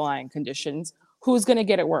 4 underlying conditions, who's going to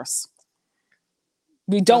get it worse?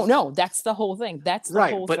 We don't know. That's the whole thing. That's the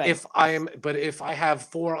Right, whole but thing. if I have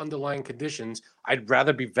 4 underlying conditions, I'd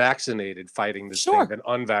rather be vaccinated fighting this Sure. thing than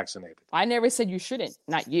unvaccinated. I never said you shouldn't,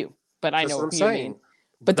 not you, but I That's know what I'm who you saying. mean.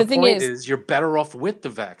 But the thing point is, you're better off with the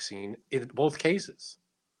vaccine in both cases.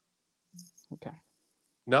 okay.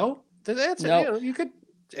 No, the answer. No. You know, you could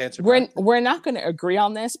answer. We're back. we're not going to agree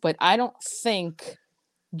on this, but I don't think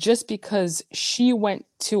just because she went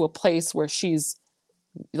to a place where she's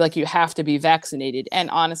like you have to be vaccinated, and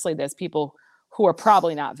honestly, there's people who are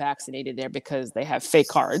probably not vaccinated there because they have fake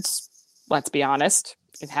cards. Let's be honest,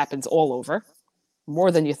 it happens all over,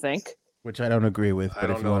 more than you think. which I don't agree with, I but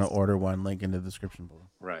don't if you know want if- to order one, link in the description below.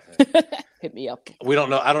 Right. Hit me up. We don't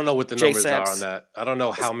know. I don't know what the Jay numbers are Saps. on that. I don't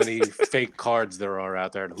know how many fake cards there are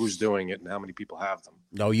out there and who's doing it and how many people have them.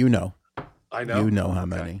 No, you know. I know. You know how Okay.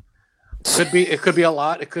 many. It could be a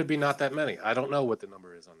lot. It could be not that many. I don't know what the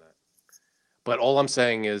number is on that. But all I'm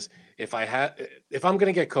saying is if I'm going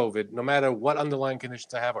to get COVID, no matter what underlying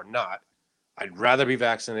conditions I have or not, I'd rather be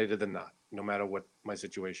vaccinated than not, no matter what my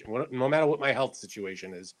situation, no matter what my health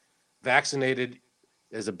situation is. Vaccinated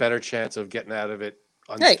is a better chance of getting out of it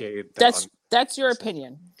unscathed. than That's your unscathed.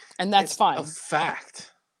 opinion, and that's It's fine. a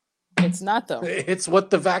fact. It's not though. It's what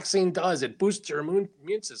the vaccine does. It boosts your immune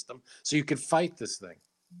system so you can fight this thing.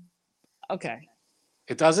 Okay.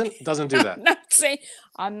 It doesn't do that.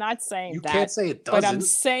 I'm not saying You that. can't say it But I'm doesn't.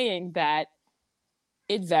 saying that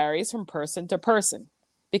it varies from person to person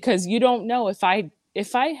because you don't know if I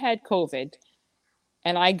had COVID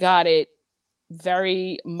and I got it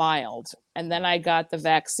very mild and then I got the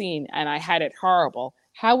vaccine and I had it horrible.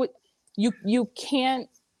 How would you can't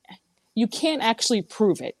actually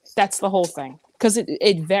prove it. That's the whole thing because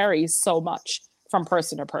it varies so much from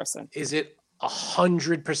person to person. Is it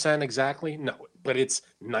 100% exactly? No, but it's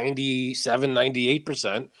 97,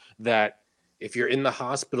 98% that if you're in the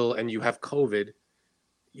hospital and you have COVID,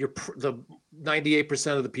 the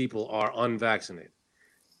 98% of the people are unvaccinated.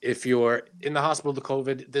 If you're in the hospital with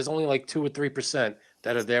COVID, there's only like 2 or 3%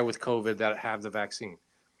 that are there with COVID that have the vaccine.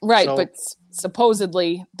 Right, So- but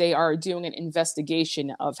supposedly they are doing an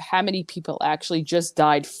investigation of how many people actually just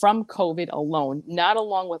died from COVID alone, not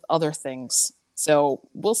along with other things. So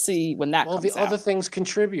we'll see when that All comes the out. other things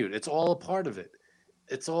contribute. It's all a part of it.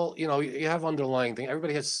 It's all, you have underlying thing.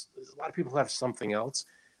 Everybody has, a lot of people have something else.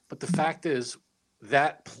 But the fact is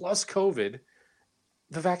that plus COVID,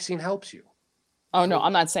 the vaccine helps you. Oh no,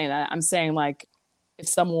 I'm not saying that. I'm saying like if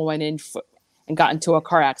someone went in and got into a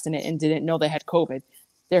car accident and didn't know they had COVID,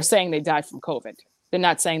 they're saying they died from COVID. They're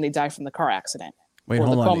not saying they died from the car accident. Wait, Or the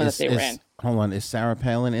hold on. coma that they were in. Hold on. Is Sarah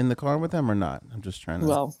Palin in the car with them or not? I'm just trying to.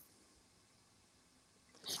 Well,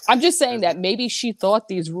 I'm just saying that maybe she thought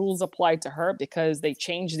these rules applied to her because they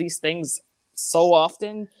change these things so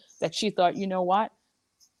often that she thought, you know what?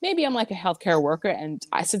 Maybe I'm like a healthcare worker, and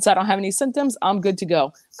since I don't have any symptoms, I'm good to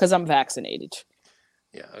go because I'm vaccinated.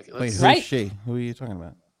 Yeah. Okay, Wait, let's, who's Right. she? Who are you talking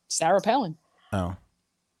about? Sarah Palin. Oh,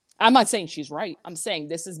 I'm not saying she's right. I'm saying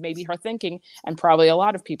this is maybe her thinking and probably a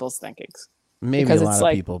lot of people's thinkings. maybe Because a it's lot of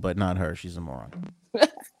like- people, but not her. She's a moron.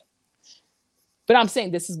 But I'm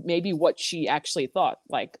saying this is maybe what she actually thought.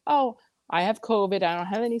 Like, oh, I have COVID. I don't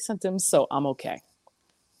have any symptoms, so I'm okay.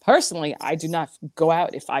 Personally, I do not go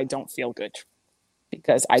out if I don't feel good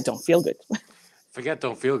because I don't feel good. forget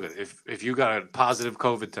don't feel good. If you got a positive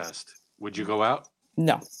COVID test, would you go out?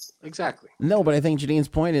 No. Exactly. No, but I think Janine's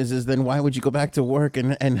point is then why would you go back to work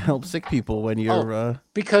and help sick people when you're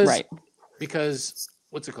Because Right. because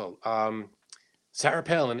what's it called? Sarah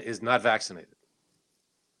Palin is not vaccinated.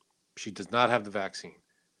 She does not have the vaccine.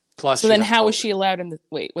 Plus, So then has how was COVID. she allowed in the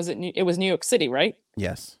wait, was it it was New York City, right?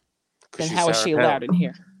 yes. 'Cause Then she's how is Sarah she Palin. allowed in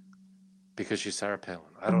here? Because she's Sarah Palin.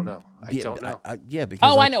 I don't know. I yeah, don't know. yeah, because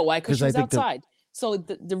Oh, I know why, because 'cause she I was think the- outside. So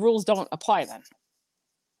the rules don't apply then.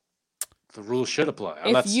 The rules should apply.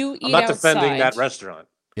 If you I'm eat not defending that outside- restaurant.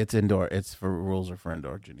 It's indoor. It's for rules are for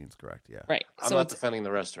indoor. Janine's correct. Yeah. Right. I'm So not it's- defending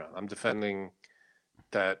the restaurant. I'm defending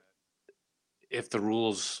that if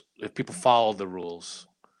people followed the rules,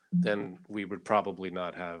 then we would probably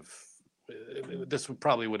not have. This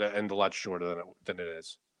would end a lot shorter than it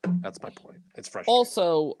is. That's my point. It's frustrating.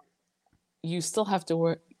 also, you still have to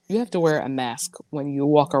wear a mask when you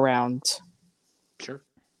walk around, Sure.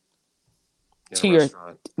 In To a your-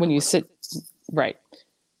 restaurant, when you sit. Right.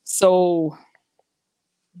 So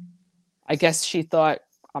I guess she thought,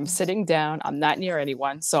 I'm sitting down, I'm not near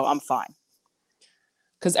anyone, so I'm fine.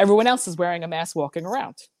 Because everyone else is wearing a mask walking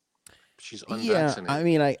around. she's Yeah, unvaccinated. I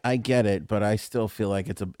mean, I get it, but I still feel like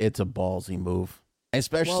it's a ballsy move,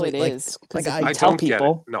 especially Well, it like is. like Because I- if I you tell don't get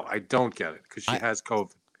people, it. No, I don't get it because she I- has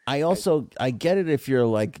COVID. I get it if you're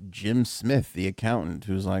like Jim Smith, the accountant,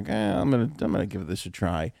 who's like, I'm gonna give this a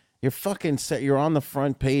try. You're fucking set. You're on the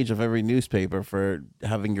front page of every newspaper for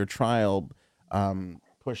having your trial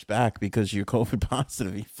pushed back because you're COVID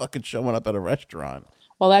positive. You fucking showing up at a restaurant.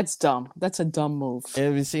 well, that's dumb. That's a dumb move.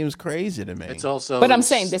 It seems crazy to me. It's also. But I'm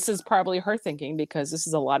saying this is probably her thinking, because this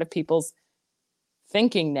is a lot of people's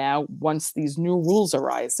thinking now once these new rules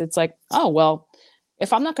arise. It's like, oh, well,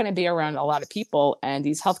 if I'm not going to be around a lot of people and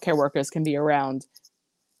these healthcare workers can be around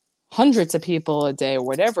hundreds of people a day or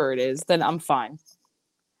whatever it is, then I'm fine.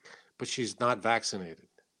 But she's not vaccinated,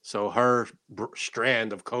 so her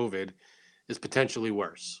strand of COVID is potentially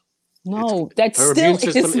worse. No, that's Her still immune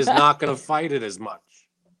system is not not going to fight it as much.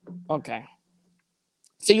 okay.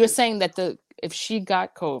 So you're saying that if she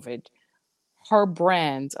got COVID, her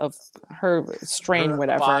brand of her strain, Her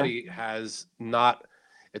whatever. body has not.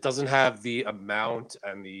 It doesn't have the amount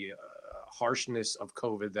and the harshness of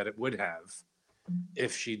COVID that it would have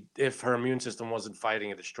if her immune system wasn't fighting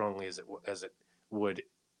it as strongly as it would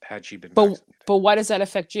had she been vaccinated. But why does that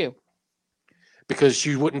affect you? Because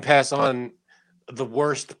she wouldn't pass on the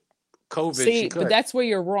worst COVID See, she could. but that's where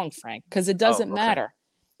you're wrong, Frank, because it doesn't okay. matter.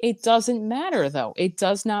 It doesn't matter, though. It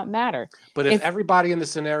does not matter. But if if- everybody in the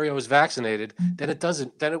scenario is vaccinated, then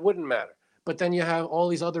it wouldn't matter. But then you have all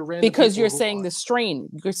these other random Because people you're who saying aren't. the strain.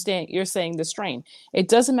 You're saying the strain. It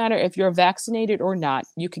doesn't matter if you're vaccinated or not.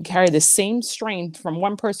 You can carry the same strain from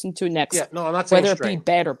one person to the next, Yeah, no, I'm not saying whether strain. it be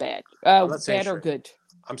bad or bad. not saying Bad or strain. good.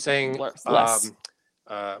 I'm saying Less.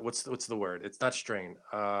 what's the word? It's not strain.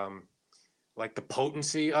 Like the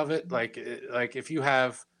potency of it. Like if you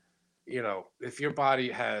have, if your body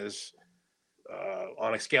has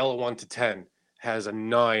on a scale of 1 to 10 has a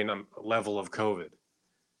 9 level of COVID,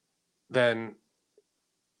 then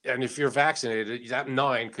and if you're vaccinated, that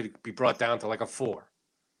 9 could be brought down to like a 4.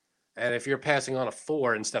 And if you're passing on a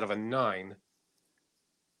 4 instead of a 9,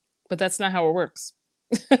 But that's not how it works.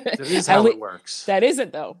 that is At how lea- it works. That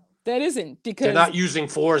isn't, though. That isn't, because They're not using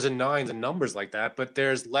 4s and 9s and numbers like that, but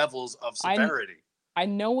there's levels of severity. I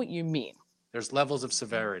know what you mean. There's levels of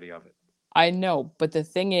severity of it. I know, but the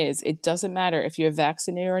thing is, it doesn't matter if you're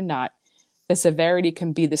vaccinated or not. The severity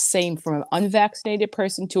can be the same from an unvaccinated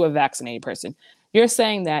person to a vaccinated person. You're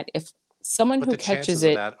saying that if someone But who the chances catches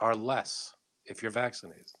of it, that are less if you're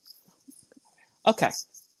vaccinated. okay,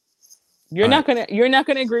 you're All not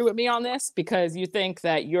gonna agree with me on this because you think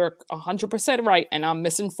that you're 100% right and I'm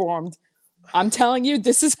misinformed. I'm telling you,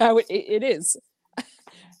 this is how it is.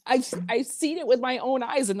 I've seen it with my own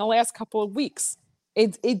eyes in the last couple of weeks.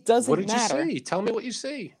 It doesn't What did matter. you see? Tell me what you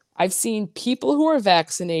see. I've seen people who are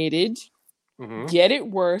vaccinated Mhm. get it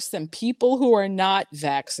worse than people who are not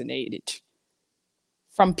vaccinated.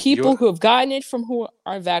 From people You're- who have gotten it from who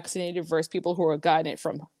are vaccinated versus people who are gotten it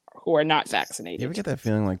from who are not You ever vaccinated. get that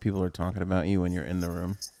feeling like people are talking about you when you're in the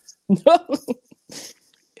room?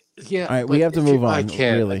 Yeah. All right, we but have to if you- move I on,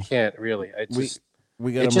 can't. really. I can't really.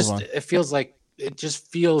 We gotta move on. It feels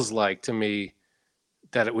like to me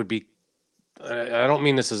that it would be. I don't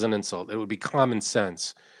mean this as an insult. It would be common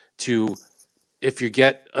sense to, if you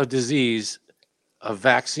get a disease, a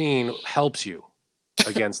vaccine helps you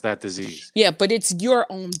against that disease. Yeah, but it's your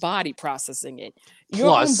own body processing it. Your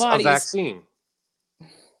own Plus a body is, vaccine.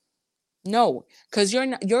 no, because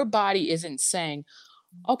your body isn't saying,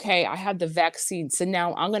 okay, I had the vaccine, so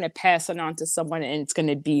now I'm going to pass it on to someone and it's going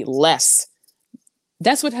to be less.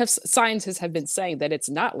 That's what scientists have been saying, that it's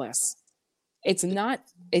not less. It's not.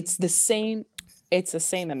 It's the same. It's the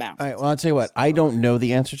same amount. All right. Well, I'll tell you what. I don't know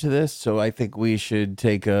the answer to this, so I think we should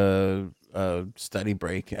take a study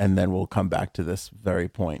break, and then we'll come back to this very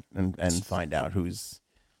point and find out who's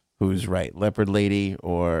right, Leopard Lady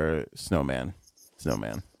or Snowman.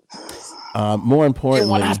 More I don't want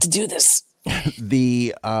importantly, to have to do this.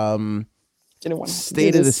 the Didn't want to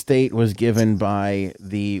State of the state was given by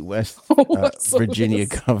the West Virginia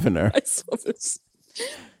governor. I saw this.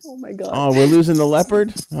 Oh my God. Oh, we're losing the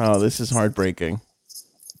leopard? Oh, this is heartbreaking.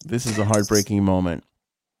 This is a heartbreaking moment.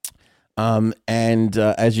 And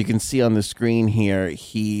as you can see on the screen here,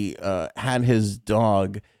 he had his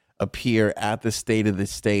dog appear at the State of the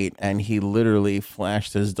State, and he literally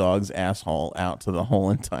flashed his dog's asshole out to the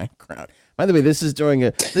whole entire crowd. By the way, this is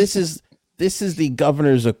the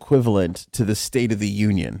governor's equivalent to the State of the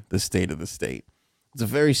Union, the State of the State. It's a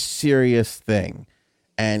very serious thing.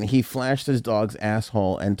 And he flashed his dog's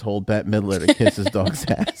asshole and told Bette Midler to kiss his dog's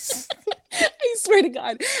ass. I swear to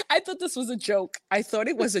God, I thought this was a joke. I thought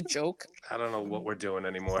it was a joke. I don't know what we're doing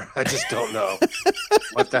anymore. I just don't know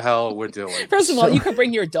what the hell we're doing. First of all, you could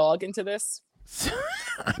bring your dog into this.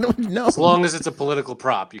 I don't know. As long as it's a political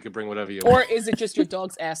prop, you can bring whatever you Or want. is it just your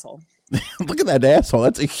dog's asshole? Look at that asshole.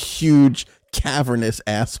 That's a huge, cavernous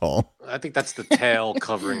asshole. I think that's the tail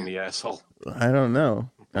covering the asshole. I don't know.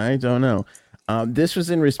 This was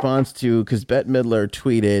in response to, because Bette Midler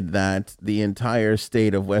tweeted that the entire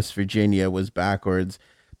state of West Virginia was backwards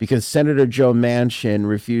because Senator Joe Manchin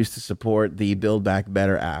refused to support the Build Back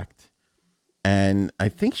Better Act. And I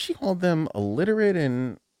think she called them illiterate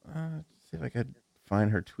and, let's see if I could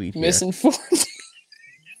find her tweet here. Misinformed.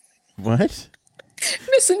 What?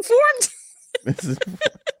 Misinformed.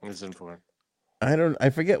 Misinformed. I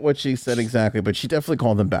forget what she said exactly, but she definitely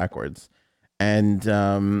called them backwards.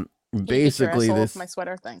 And basically my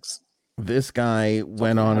sweater, thanks. This guy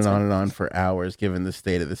went on and on and on for hours given the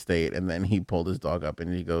state of the state, and then he pulled his dog up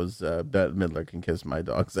and he goes, Bette Midler can kiss my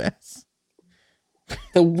dog's ass.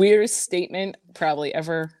 The weirdest statement probably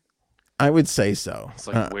ever. I would say so. It's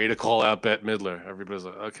like way to call out Bette Midler. Everybody's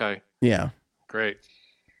like, okay, Yeah. great.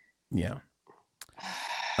 Yeah.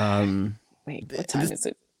 Wait, what time is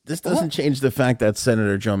it? This doesn't change the fact that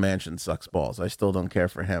Senator Joe Manchin sucks balls. I still don't care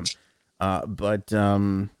for him.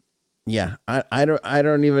 Yeah, I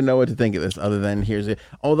don't even know what to think of this other than here's it.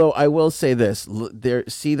 Although I will say this,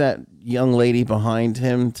 see that young lady behind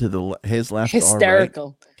him to his left, hysterical. Or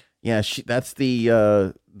right? Yeah, that's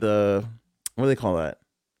the what do they call that?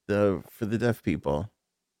 For the deaf people,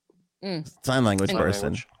 sign language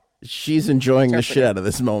person. She's enjoying the shit out of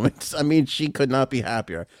this moment. I mean, she could not be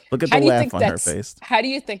happier. Look at the laugh on her face. How do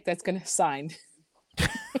you think that's going to sign?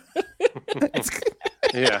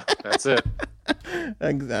 Yeah, that's it.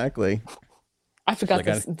 Exactly. I forgot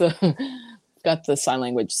got the sign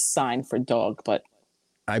language sign for dog, but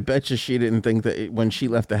I bet you she didn't think that when she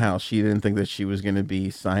left the house, she didn't think that she was going to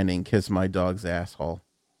be signing "Kiss My Dog's Asshole"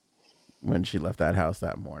 when she left that house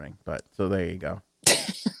that morning. But so there you go.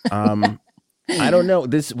 I don't know.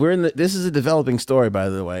 This is a developing story, by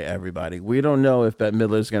the way, everybody. We don't know if Bette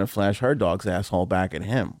Midler is going to flash her dog's asshole back at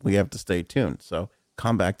him. We have to stay tuned. So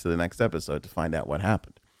come back to the next episode to find out what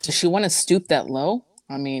happened. Does she want to stoop that low?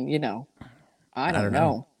 I mean, I don't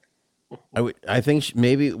know. I think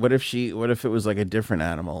maybe. What if it was like a different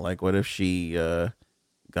animal? Like what if she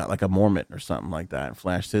got like a marmot or something like that and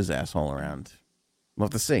flashed his asshole around? We'll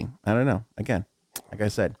have to see. I don't know. Again, like I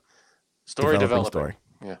said, Developing. Story.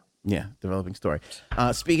 Yeah, developing story.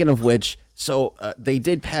 Speaking of which, so they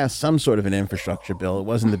did pass some sort of an infrastructure bill. It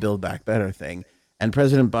wasn't the Build Back Better thing. And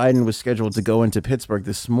President Biden was scheduled to go into Pittsburgh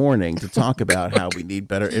this morning to talk about how we need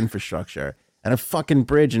better infrastructure. And a fucking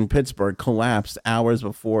bridge in Pittsburgh collapsed hours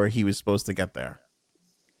before he was supposed to get there.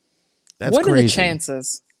 That's what crazy. Are the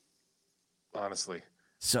chances? Honestly.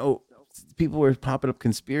 So people were popping up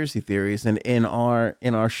conspiracy theories, and in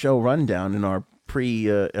our show rundown, in our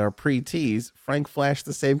pre-tease, Frank flashed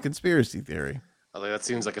the same conspiracy theory. I think that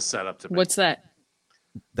seems like a setup to me. What's that?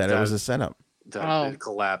 That it was a setup. That it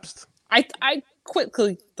collapsed. I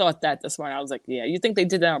quickly thought that this morning. I was like, yeah, you think they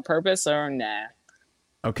did that on purpose or nah?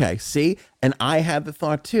 Okay, see? And I had the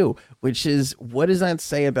thought too, which is, what does that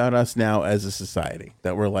say about us now as a society?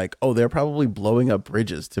 That we're like, oh, they're probably blowing up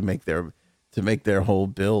bridges to make their whole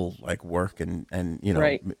bill like work and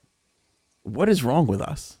right. What is wrong with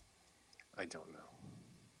us? I don't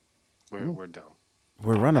know. We're dumb.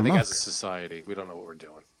 We're running amok. I think as a society, we don't know what we're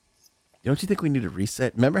doing. Don't you think we need a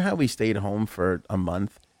reset? Remember how we stayed home for a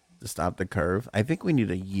month to stop the curve? I think we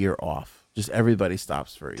need a year off. Just everybody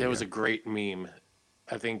stops for a year. There was a great meme.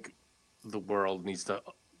 I think the world needs to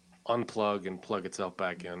unplug and plug itself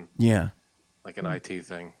back in. Yeah. Like an IT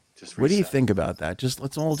thing. Just reset. What do you think about that?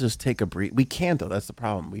 Let's all take a breathe. We can't though. That's the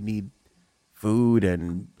problem. We need food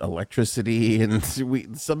and electricity, and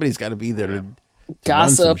somebody's got to be there to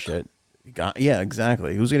gossip. Run some shit. Yeah,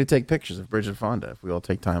 exactly. Who's going to take pictures of Bridget Fonda if we all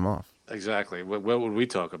take time off? Exactly. What would we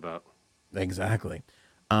talk about? Exactly.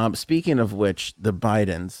 Speaking of which, the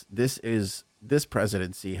Bidens, this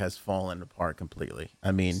presidency has fallen apart completely.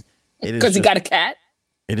 I mean, it is Because he just, got a cat.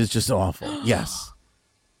 it is just awful. Yes,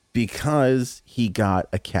 because he got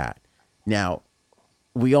a cat. Now,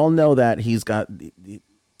 we all know that he's got the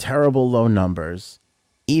terrible low numbers.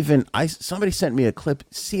 Even somebody sent me a clip.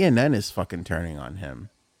 CNN is fucking turning on him.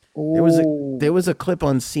 There was a clip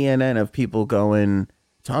on CNN of people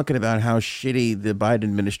talking about how shitty the Biden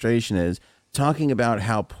administration is, talking about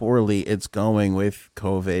how poorly it's going with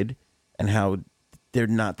COVID and how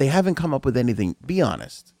they haven't come up with anything. Be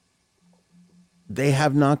honest. They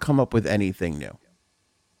have not come up with anything new.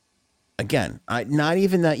 Again, not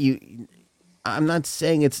even that I'm not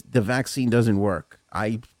saying the vaccine doesn't work.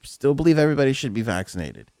 I still believe everybody should be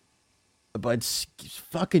vaccinated, but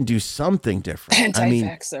fucking do something different.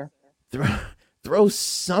 Anti-vaxxer. Throw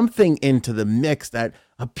something into the mix that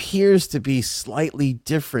appears to be slightly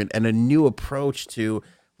different and a new approach to,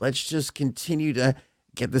 let's just continue to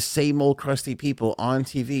get the same old crusty people on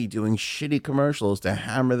TV doing shitty commercials to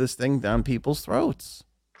hammer this thing down people's throats.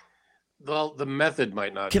 Well, the method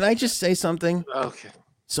might not. Can I just say something? Okay.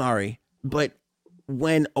 Sorry, but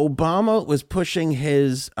when Obama was pushing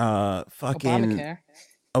his fucking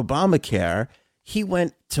Obamacare, he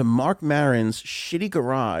went to Mark Maron's shitty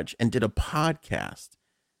garage and did a podcast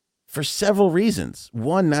for several reasons.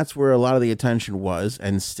 One, that's where a lot of the attention was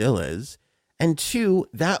and still is. And two,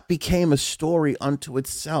 that became a story unto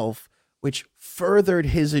itself, which furthered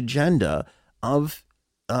his agenda of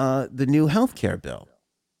the new healthcare bill.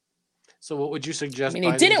 So what would you suggest? I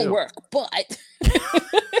mean, it didn't work, but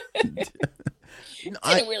it didn't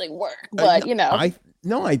really work. But I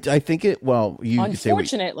think it. Well,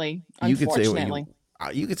 unfortunately, you could say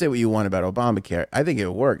what you want about Obamacare. I think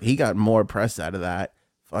it worked. He got more press out of that.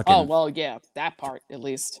 Fucking, oh well, yeah, that part at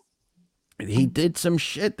least. He did some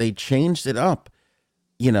shit. They changed it up.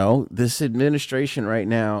 This administration right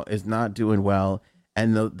now is not doing well,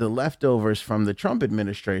 and the leftovers from the Trump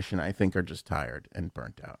administration, I think, are just tired and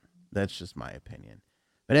burnt out. That's just my opinion.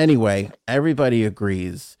 But anyway, everybody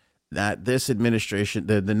agrees that this administration,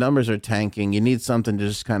 the numbers are tanking. You need something to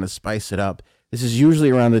just kind of spice it up. This is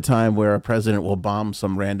usually around the time where a president will bomb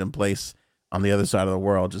some random place on the other side of the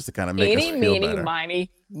world just to kind of make us feel better. Miny,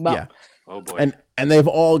 mo. Yeah. Oh boy. And they've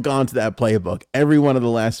all gone to that playbook. Every one of the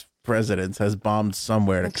last presidents has bombed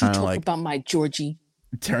somewhere to kind of like about my Georgie.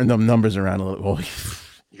 Turn them numbers around a little. Well,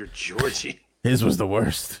 your Georgie. His was the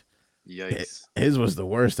worst. Yikes. His was the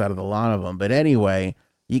worst out of the lot of them. But anyway,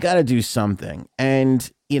 you got to do something.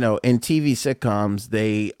 And, in TV sitcoms,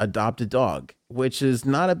 they adopt a dog, which is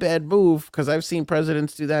not a bad move because I've seen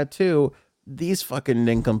presidents do that too. These fucking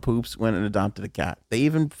nincompoops went and adopted a cat. They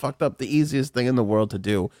even fucked up the easiest thing in the world to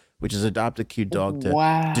do, which is adopt a cute dog to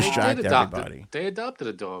distract everybody. They adopted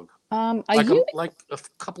a dog. Like a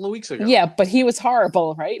couple of weeks ago. Yeah, but he was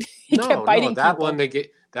horrible, right? He kept biting that people. one they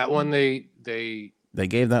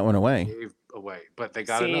gave that one away. But they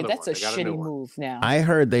got another that's one. a shitty move now. I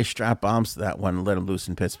heard they strap bombs to that one and let him loose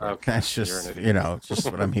in Pittsburgh. Okay, that's just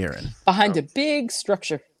just what I'm hearing. Behind a big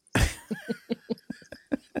structure.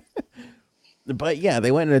 But yeah,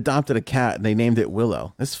 they went and adopted a cat and they named it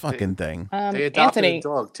Willow. This fucking thing. They adopted a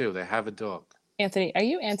dog too. They have a dog. Anthony, are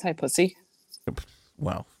you anti-pussy?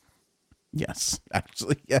 Well, yes,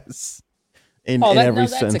 actually, yes.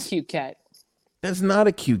 That's a cute cat. That's not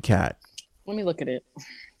a cute cat. Let me look at it.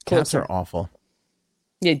 Cats are awful.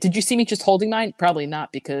 Yeah, did you see me just holding mine? Probably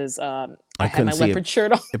not because I had my leopard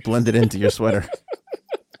shirt on. It blended into your sweater.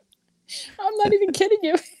 I'm not even kidding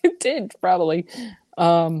you. It did, probably.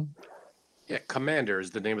 Yeah, Commander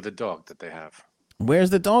is the name of the dog that they have. Where's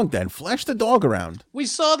the dog then? Flash the dog around. We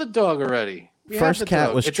saw the dog already. First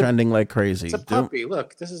cat was trending like crazy. It's a puppy.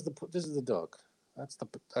 Look, this is the dog. That's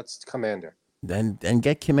Commander. Then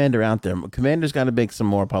get Commander out there. Commander's got to make some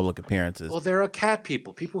more public appearances. Well, there are cat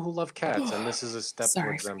people who love cats, and this is a step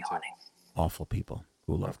towards them too. Awful people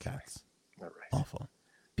who love cats. All right. Awful.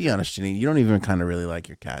 Be honest, Janine. You don't even kind of really like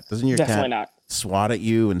your cat. Doesn't your Definitely cat not. swat at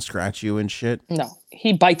you and scratch you and shit? No,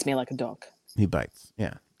 he bites me like a dog. He bites.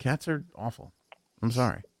 Yeah. Cats are awful. I'm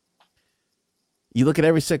sorry. You look at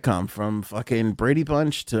every sitcom from fucking Brady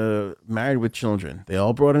Bunch to Married with Children. They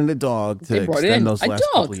all brought in a dog to extend those last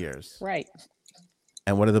couple years. Right.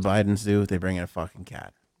 And what do the Bidens do? They bring in a fucking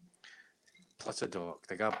cat. Plus a dog.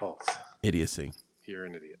 They got both. Idiocy. You're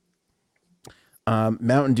an idiot.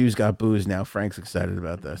 Mountain Dew's got booze now. Frank's excited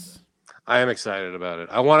about this. I am excited about it.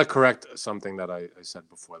 I want to correct something that I said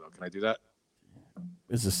before, though. Can I do that?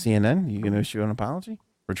 Is this CNN? You going to issue an apology?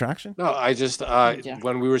 Retraction? No, I just,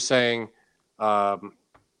 when we were saying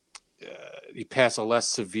you pass a less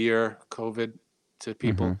severe COVID to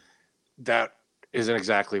people, that isn't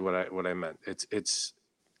exactly what I meant. It's.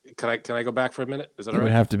 Can I go back for a minute? Is that It all would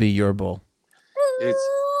right? have to be your bull.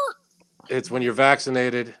 It's when you're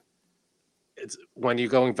vaccinated. It's when you're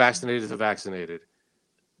going vaccinated to vaccinated.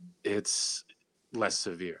 It's less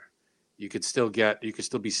severe. You could still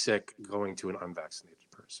be sick going to an unvaccinated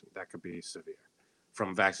person. That could be severe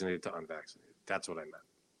from vaccinated to unvaccinated. That's what I meant.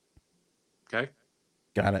 Okay?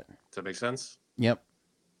 Got it. Does that make sense? Yep.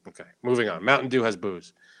 Okay. Moving on. Mountain Dew has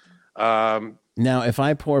booze. Now, if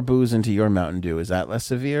I pour booze into your Mountain Dew, is that less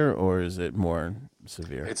severe or is it more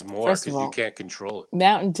severe? It's more First of because you all- can't control it.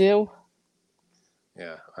 Mountain Dew.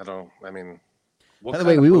 Yeah. I mean, what By the kind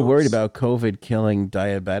way, of we were worried booze? about COVID killing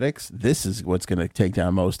diabetics. This is what's going to take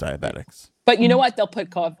down most diabetics. But you know what? They'll put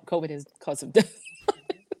COVID as cause of death.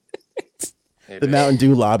 The Mountain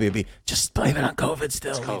Dew lobby would be, just blame it on COVID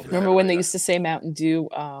still. It's COVID. Remember when they used to say Mountain Dew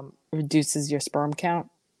reduces your sperm count?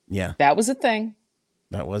 Yeah, That was a thing.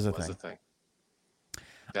 that was a What's the thing.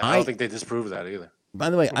 thing? I don't think they disproved that either. By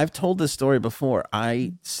the way, I've told this story before.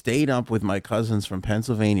 I stayed up with my cousins from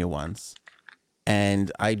Pennsylvania once, and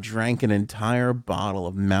I drank an entire bottle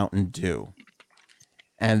of Mountain Dew.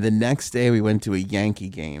 And the next day we went to a Yankee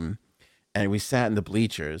game, and we sat in the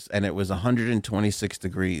bleachers, and it was 126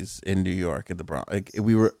 degrees in New York at the Bronx. Like,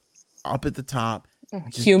 we were up at the top,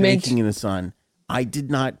 just Humid. baking in the sun. I did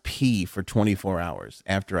not pee for 24 hours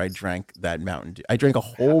after I drank that Mountain Dew. I drank a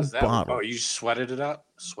How whole does that bottle. work? Oh, you sweated it out?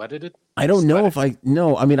 Sweated it? I don't know Sweated. if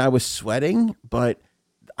no, I mean, I was sweating, but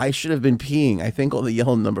I should have been peeing. I think all the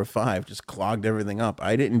yellow number 5 just clogged everything up.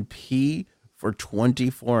 I didn't pee for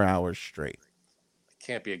 24 hours straight.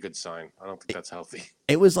 Can't be a good sign. I don't think that's healthy.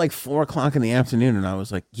 It was like 4:00 in the afternoon, and I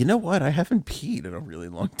was like, you know what? I haven't peed in a really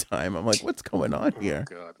long time. I'm like, what's going on here?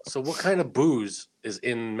 Oh, God. So what kind of booze is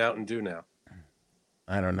in Mountain Dew now?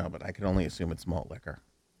 I don't know, but I can only assume it's malt liquor.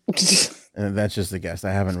 And that's just a guess.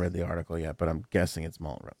 I haven't read the article yet, but I'm guessing it's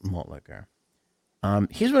malt liquor.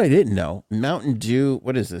 Here's what I didn't know: Mountain Dew.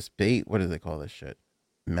 What is this? What do they call this shit?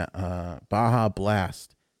 Baja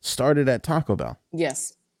Blast started at Taco Bell.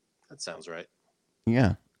 Yes. That sounds right.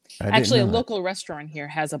 Yeah, I didn't Actually, a know that. local restaurant here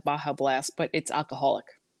has a Baja Blast, but it's alcoholic.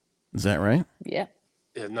 Is that right? Yeah.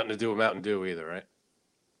 It has nothing to do with Mountain Dew either, right?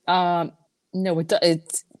 No, it's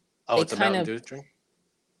Oh, They it's a kind Mountain of- Dew drink?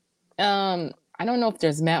 I don't know if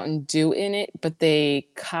there's Mountain Dew in it, but they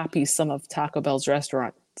copy some of Taco Bell's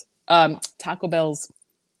restaurant. Taco Bell's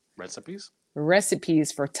Recipes?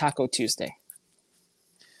 recipes for Taco Tuesday.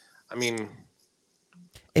 I mean,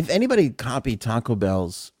 If anybody copied Taco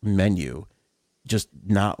Bell's menu, just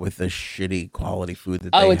not with the shitty quality food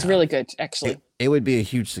that they Oh, it's have, really good, actually. it would be a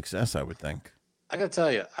huge success, I would think. I got to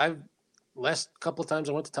tell you, last couple of times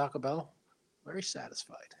I went to Taco Bell, very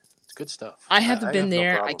satisfied. It's good stuff. I haven't been have no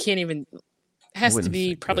there. I problem. can't even. It has to wouldn't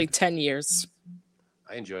be say probably good. 10 years.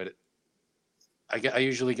 I enjoyed it. I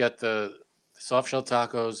usually get the soft shell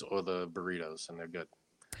tacos or the burritos, and they're good.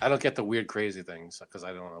 I don't get the weird, crazy things because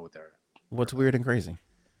I don't know what they're. What's weird and crazy?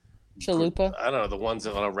 Chalupa. I don't know the ones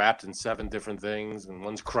that are wrapped in 7 different things, and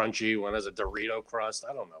one's crunchy, one has a Dorito crust.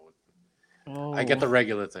 I don't know. Oh. I get the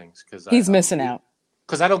regular things because He's missing out.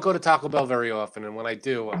 Because I don't go to Taco Bell very often, and when I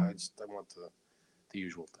do, I want the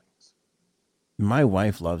usual things. My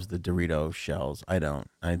wife loves the Dorito shells. I don't.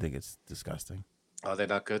 I think it's disgusting. Are they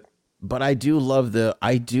not good? But I do love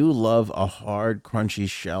a hard, crunchy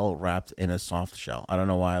shell wrapped in a soft shell. I don't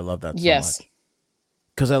know why I love that so Yes. much.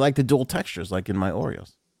 Because I like the dual textures, like in my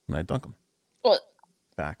Oreos when I dunk them. Well,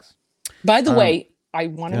 Facts. by the Um, way, I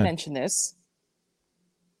want to yeah. mention this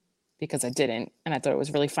because I didn't, and I thought it was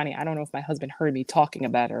really funny. I don't know if my husband heard me talking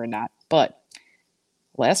about it or not, but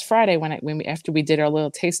last Friday after we did our little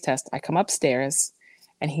taste test, I come upstairs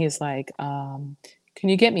and he's like, "Can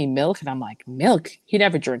you get me milk?" And I'm like, "Milk? He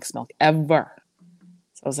never drinks milk ever."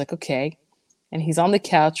 So I was like, "Okay." And he's on the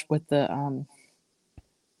couch with the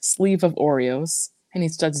sleeve of Oreos, and he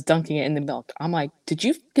starts dunking it in the milk. I'm like, "Did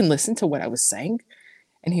you fucking listen to what I was saying?"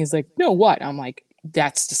 And he's like, "No, what?" I'm like,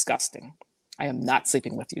 "That's disgusting. I am not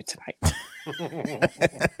sleeping with you tonight."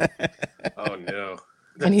 Oh no!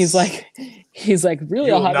 And he's like, "Really?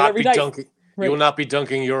 You I'll will have it not every be night." dunking. Right. You will not be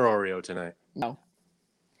dunking your Oreo tonight. No.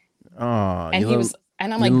 Oh, And he was,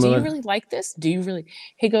 and I'm like, "Do you really like this? Do you really?"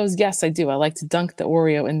 He goes, "Yes, I do. I like to dunk the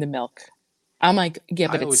Oreo in the milk." I'm like, "Yeah,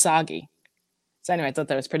 but I it's always- soggy." So anyway, I thought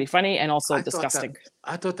that was pretty funny and also I thought disgusting.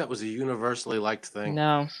 I thought that was a universally liked thing.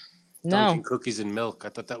 No, Dunking no. cookies in milk. I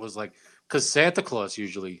thought that was like because Santa Claus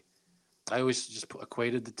usually. I always just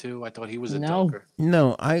equated the two. I thought he was a No. dunker.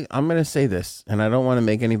 No, I'm going to say this, and I don't want to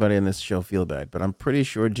make anybody on this show feel bad, but I'm pretty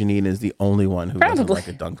sure Janine is the only one who doesn't Probably. like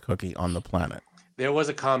a dunked cookie on the planet. There was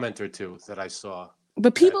a comment or two that I saw.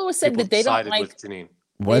 But people said people that they don't sided like. with Janine.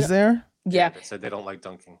 Was there? Yeah. They said they don't like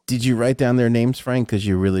dunking. Did you write down their names, Frank? Because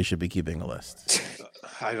you really should be keeping a list.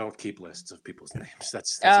 I don't keep lists of people's names.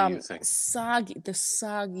 That's a you thing. The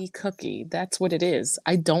soggy cookie. That's what it is.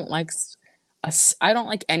 I don't like I don't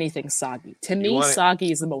like anything soggy. To me,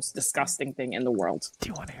 soggy is the most disgusting thing in the world. Do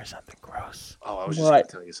you want to hear something gross? Oh, I was just going to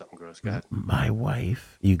tell you something gross. Go ahead. My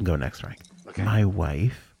wife, you can go next, Frank. Okay. My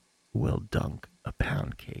wife will dunk a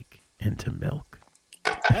pound cake into milk.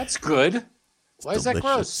 That's good. Why is that delicious.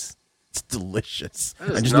 gross? It's delicious. That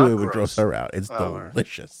is I just not knew it would gross. gross her out. It's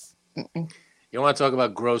delicious. You want to talk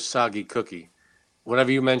about gross, soggy cookie?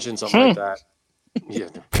 Whenever you mention something like that, yeah.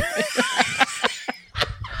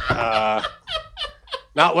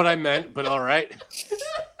 Not what I meant, but all right.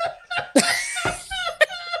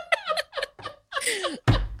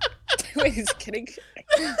 Wait, he's kidding.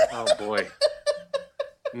 Oh boy,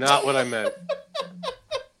 not what I meant.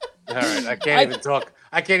 All right, I can't even talk.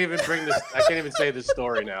 I can't even bring this. I can't even say this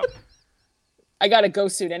story now. I got a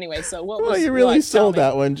ghost suit anyway, so what was... Well, you really sold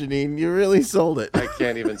that one, Janine. You really sold it. I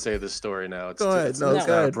can't even say this story now. It's, go ahead. it's No, not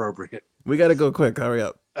go ahead. appropriate. We got to go quick. Hurry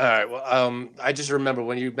up. All right. Well, I just remember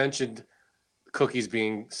when you mentioned cookies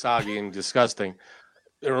being soggy and disgusting.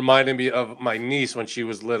 It reminded me of my niece when she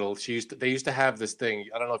was little. They used to have this thing.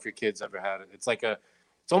 I don't know if your kids ever had it. It's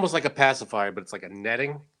almost like a pacifier, but it's like a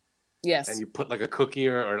netting. Yes. And you put like a cookie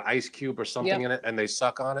or an ice cube or something in it, and they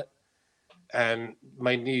suck on it. And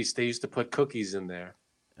my niece, they used to put cookies in there.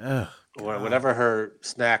 Ugh, or whatever her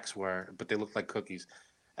snacks were, but they looked like cookies.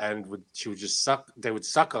 And she would just suck. They would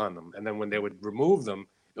suck on them, and then when they would remove them,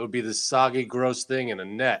 it would be this soggy, gross thing in a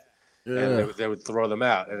net, and they would throw them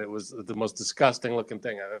out. And it was the most disgusting looking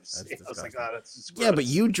thing I've ever seen. I was like, oh, that's just gross. Yeah, but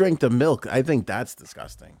you drink the milk. I think that's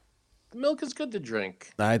disgusting. Milk is good to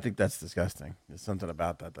drink. I think that's disgusting. There's something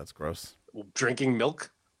about that that's gross. Drinking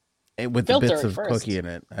milk with the bits of cookie in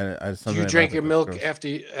it. Do you drink your milk after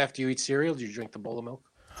you eat cereal? Do you drink the bowl of milk?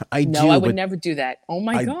 I do. No, I would never do that. Oh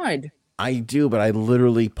my God. I do, but I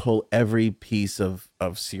literally pull every piece of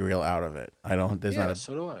cereal out of it. I don't.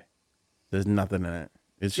 So do I. There's nothing in it.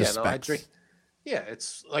 It's just specks. I drink. Yeah,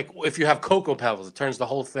 it's like if you have Cocoa Pebbles, it turns the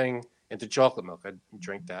whole thing into chocolate milk. I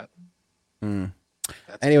drink that.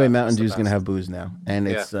 Anyway, Mountain Dew's going to have booze now, and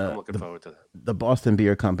it's I'm looking forward to that. The Boston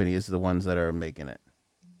Beer Company is the ones that are making it.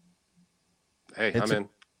 Hey, I'm in.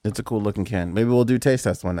 It's a cool looking can. Maybe we'll do taste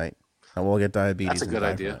test one night, and we'll get diabetes. That's a good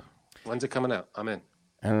idea. When's it coming out? I'm in.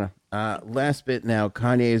 I don't know. Last bit now.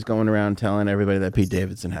 Kanye is going around telling everybody that Pete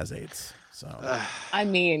Davidson has AIDS. So I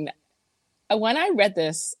mean, when I read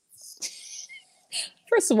this,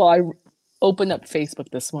 first of all, I opened up Facebook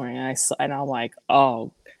this morning and I'm like,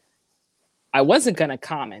 oh, I wasn't gonna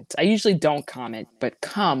comment. I usually don't comment, but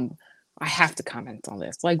I have to comment on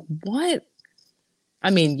this. Like, what? I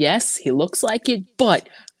mean, yes, he looks like it, but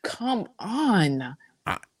come on.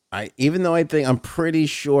 Even though I'm pretty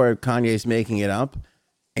sure Kanye's making it up,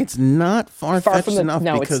 it's not far-fetched enough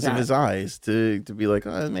because of his eyes to be like,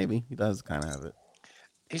 maybe he does kind of have it.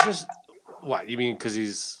 He's just, what, you mean because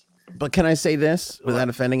he's... But can I say this without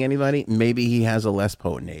offending anybody? Maybe he has a less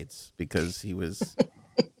potent AIDS because he was...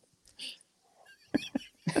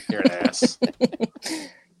 You're an ass.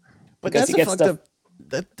 But that's a fucked up...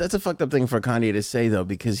 That's a fucked up thing for Kanye to say, though,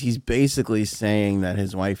 because he's basically saying that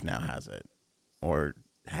his wife now has it. Or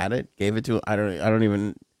had it, gave it to him. I don't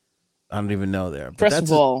even know there. But first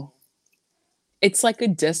of all, it's like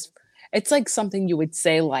it's like something you would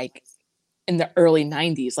say like in the early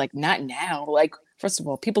 90s, like not now. Like, first of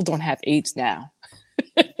all, people don't have AIDS now.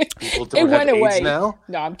 People don't have AIDS now?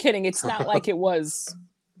 No, I'm kidding. It's not like it was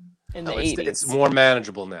in the 80s. It's more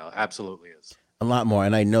manageable now. Absolutely is. A lot more,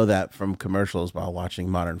 and I know that from commercials while watching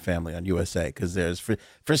Modern Family on USA, because there's for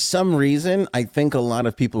some reason I think a lot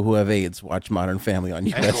of people who have AIDS watch Modern Family on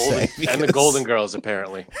USA, and the Golden Girls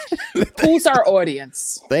apparently. Who's our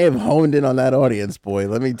audience? They have honed in on that audience, boy.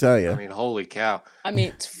 Let me tell you. I mean, holy cow! I mean,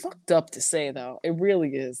 it's fucked up to say though. It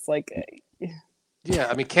really is. Like, yeah.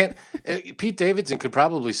 I mean, Pete Davidson could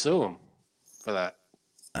probably sue him for that.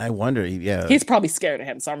 I wonder. Yeah, he's probably scared of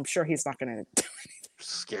him, so I'm sure he's not going to.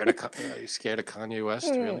 Scared of Kanye West,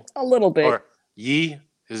 really? A little bit. Or Ye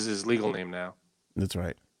is his legal name now. That's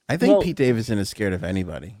right. I think Pete Davidson is scared of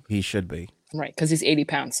anybody. He should be. Right, because he's 80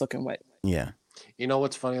 pounds looking wet. Yeah. You know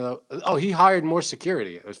what's funny, though? Oh, he hired more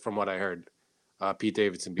security, from what I heard, Pete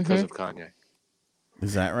Davidson, because of Kanye.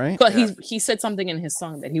 Is that right? But he said something in his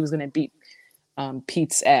song that he was going to beat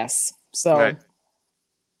Pete's ass. So. Right.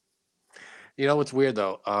 You know what's weird,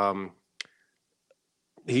 though?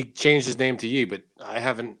 He changed his name to Ye, but I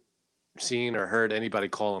haven't seen or heard anybody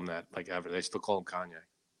call him that, like, ever. They still call him Kanye.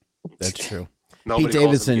 That's true.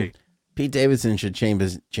 Pete Davidson should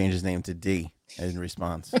change his name to D. in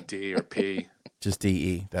response. D or P. Just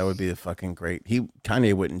DE. That would be the fucking great.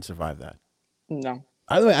 Kanye wouldn't survive that. No.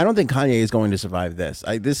 By the way, I don't think Kanye is going to survive this.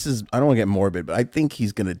 I don't want to get morbid, but I think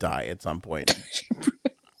he's going to die at some point.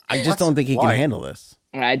 I just don't think he can handle this.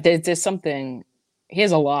 There's something. He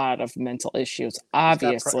has a lot of mental issues.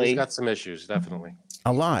 Obviously, he's got some issues, definitely.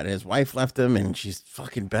 A lot. His wife left him, and she's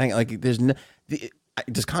fucking banging. Like, there's no.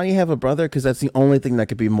 Does Kanye have a brother? Because that's the only thing that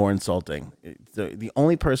could be more insulting. The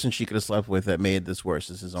only person she could have slept with that made this worse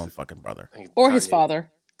is his own fucking brother, or his father,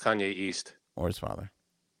 Kanye East, or his father.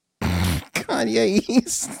 Kanye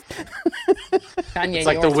East. Kanye it's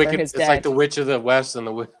like North the wicked. his It's dad. like the Witch of the West and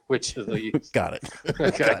the Witch of the East. Got it.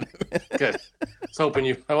 Okay, good. I was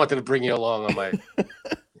hoping I wanted to bring you along on my.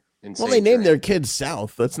 Well, they named their kid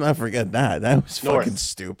South. Let's not forget that. That was North. fucking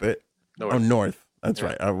stupid. North. Oh, North. That's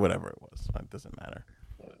right. Or whatever it was. It doesn't matter.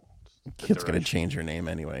 Kid's gonna change her name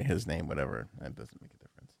anyway. His name, whatever. That doesn't make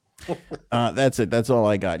a difference. That's it. That's all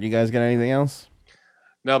I got. You guys got anything else?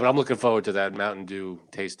 No, but I'm looking forward to that Mountain Dew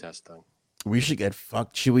taste test thing. We should get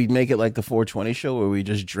fucked. Should we make it like the 420 show where we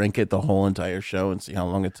just drink it the whole entire show and see how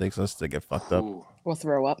long it takes us to get fucked up Ooh, We'll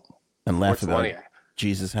throw up. and laugh about 420.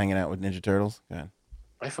 Jesus hanging out with Ninja Turtles? Go ahead.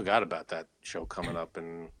 I forgot about that show coming up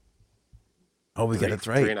in Oh, we got it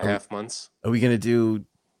right. 3.5 months. Are we gonna do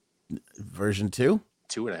version 2?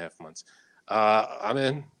 2.5 months. I'm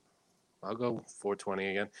in. I'll go 420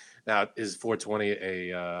 again. Now, is 420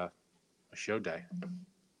 a show day?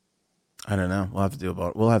 I don't know. We'll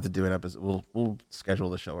have to do an episode. We'll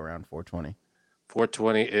schedule the show around 420.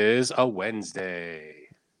 420 is a Wednesday.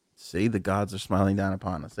 See, the gods are smiling down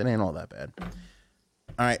upon us. It ain't all that bad.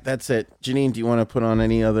 All right, that's it. Janine, do you want to put on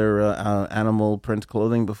any other animal print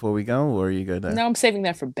clothing before we go, or are you good? No, I'm saving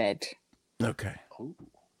that for bed. Okay. Ooh.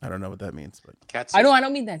 I don't know what that means, but Cats. I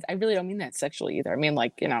don't mean that. I really don't mean that sexually either. I mean,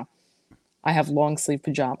 like, I have long sleeve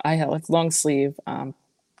pajamas. I have long sleeve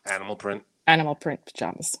Animal print. animal print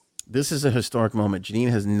pajamas. this is a historic moment. Janine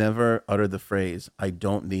has never uttered the phrase, "I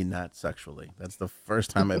don't mean that sexually." That's the first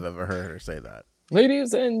time I've ever heard her say that.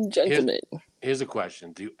 Ladies and gentlemen. Here's a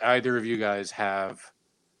question: do either of you guys have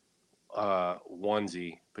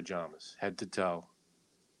onesie pajamas, head to toe?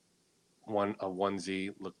 A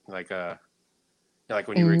onesie look like like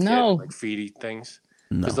when you were a No. kid, like feety things,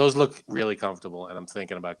 No. because those look really comfortable, and I'm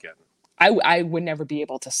thinking about getting. I would never be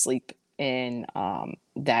able to sleep in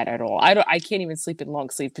that at all. I can't even sleep in long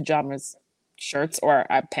sleeve pajamas, shirts, or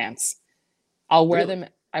pants. I'll wear Really? them.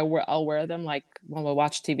 I'll wear them like when we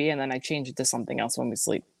watch TV, and then I change it to something else when we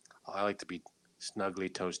sleep. Oh, I like to be snugly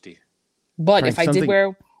toasty. But Frank, if I something- did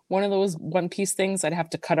wear one of those one piece things, I'd have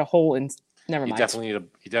to cut a hole and never You mind.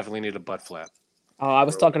 definitely need a butt flap. Oh, I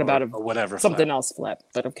was talking about or whatever something flap. else flap,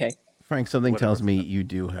 but okay. Frank, something Whatever. tells me you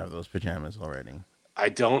do have those pajamas already. I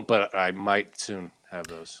don't, but I might soon have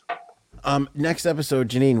those. Next episode,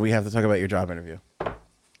 Janine, we have to talk about your job interview.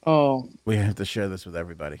 Oh, We have to share this with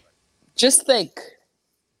everybody. just think.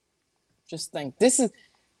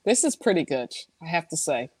 This is pretty good, I have to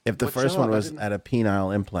say. If the What first job? one I was didn't- at a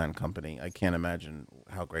penile implant company, I can't imagine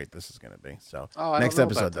how great this is going to be. So Oh, I next don't know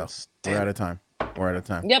episode, about though, this. we're Damn out it. of time. We're out of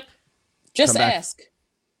time. Yep. Just Come back. ask.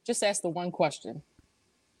 Just ask the one question.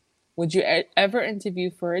 Would you ever interview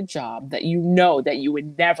for a job that you know that you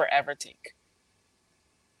would never ever take?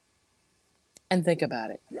 And think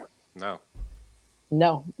about it. No.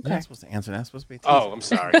 No. You're Okay. not supposed to answer. That's supposed to be. a Oh, I'm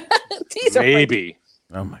sorry. These are Maybe.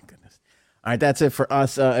 Oh my goodness! All right, that's it for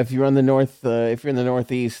us. If you're in the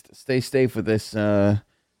Northeast, stay safe with this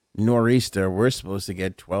nor'easter. We're supposed to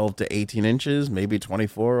get 12 to 18 inches, maybe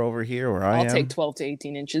 24 over here where I I'll am. take 12 to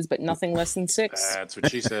 18 inches, but nothing less than 6. That's what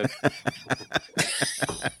she said.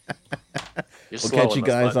 You're We'll slow catch on you those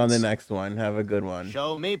guys on the buttons. next one. Have a good one.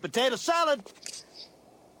 Show me potato salad.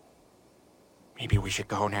 Maybe we should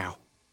go now.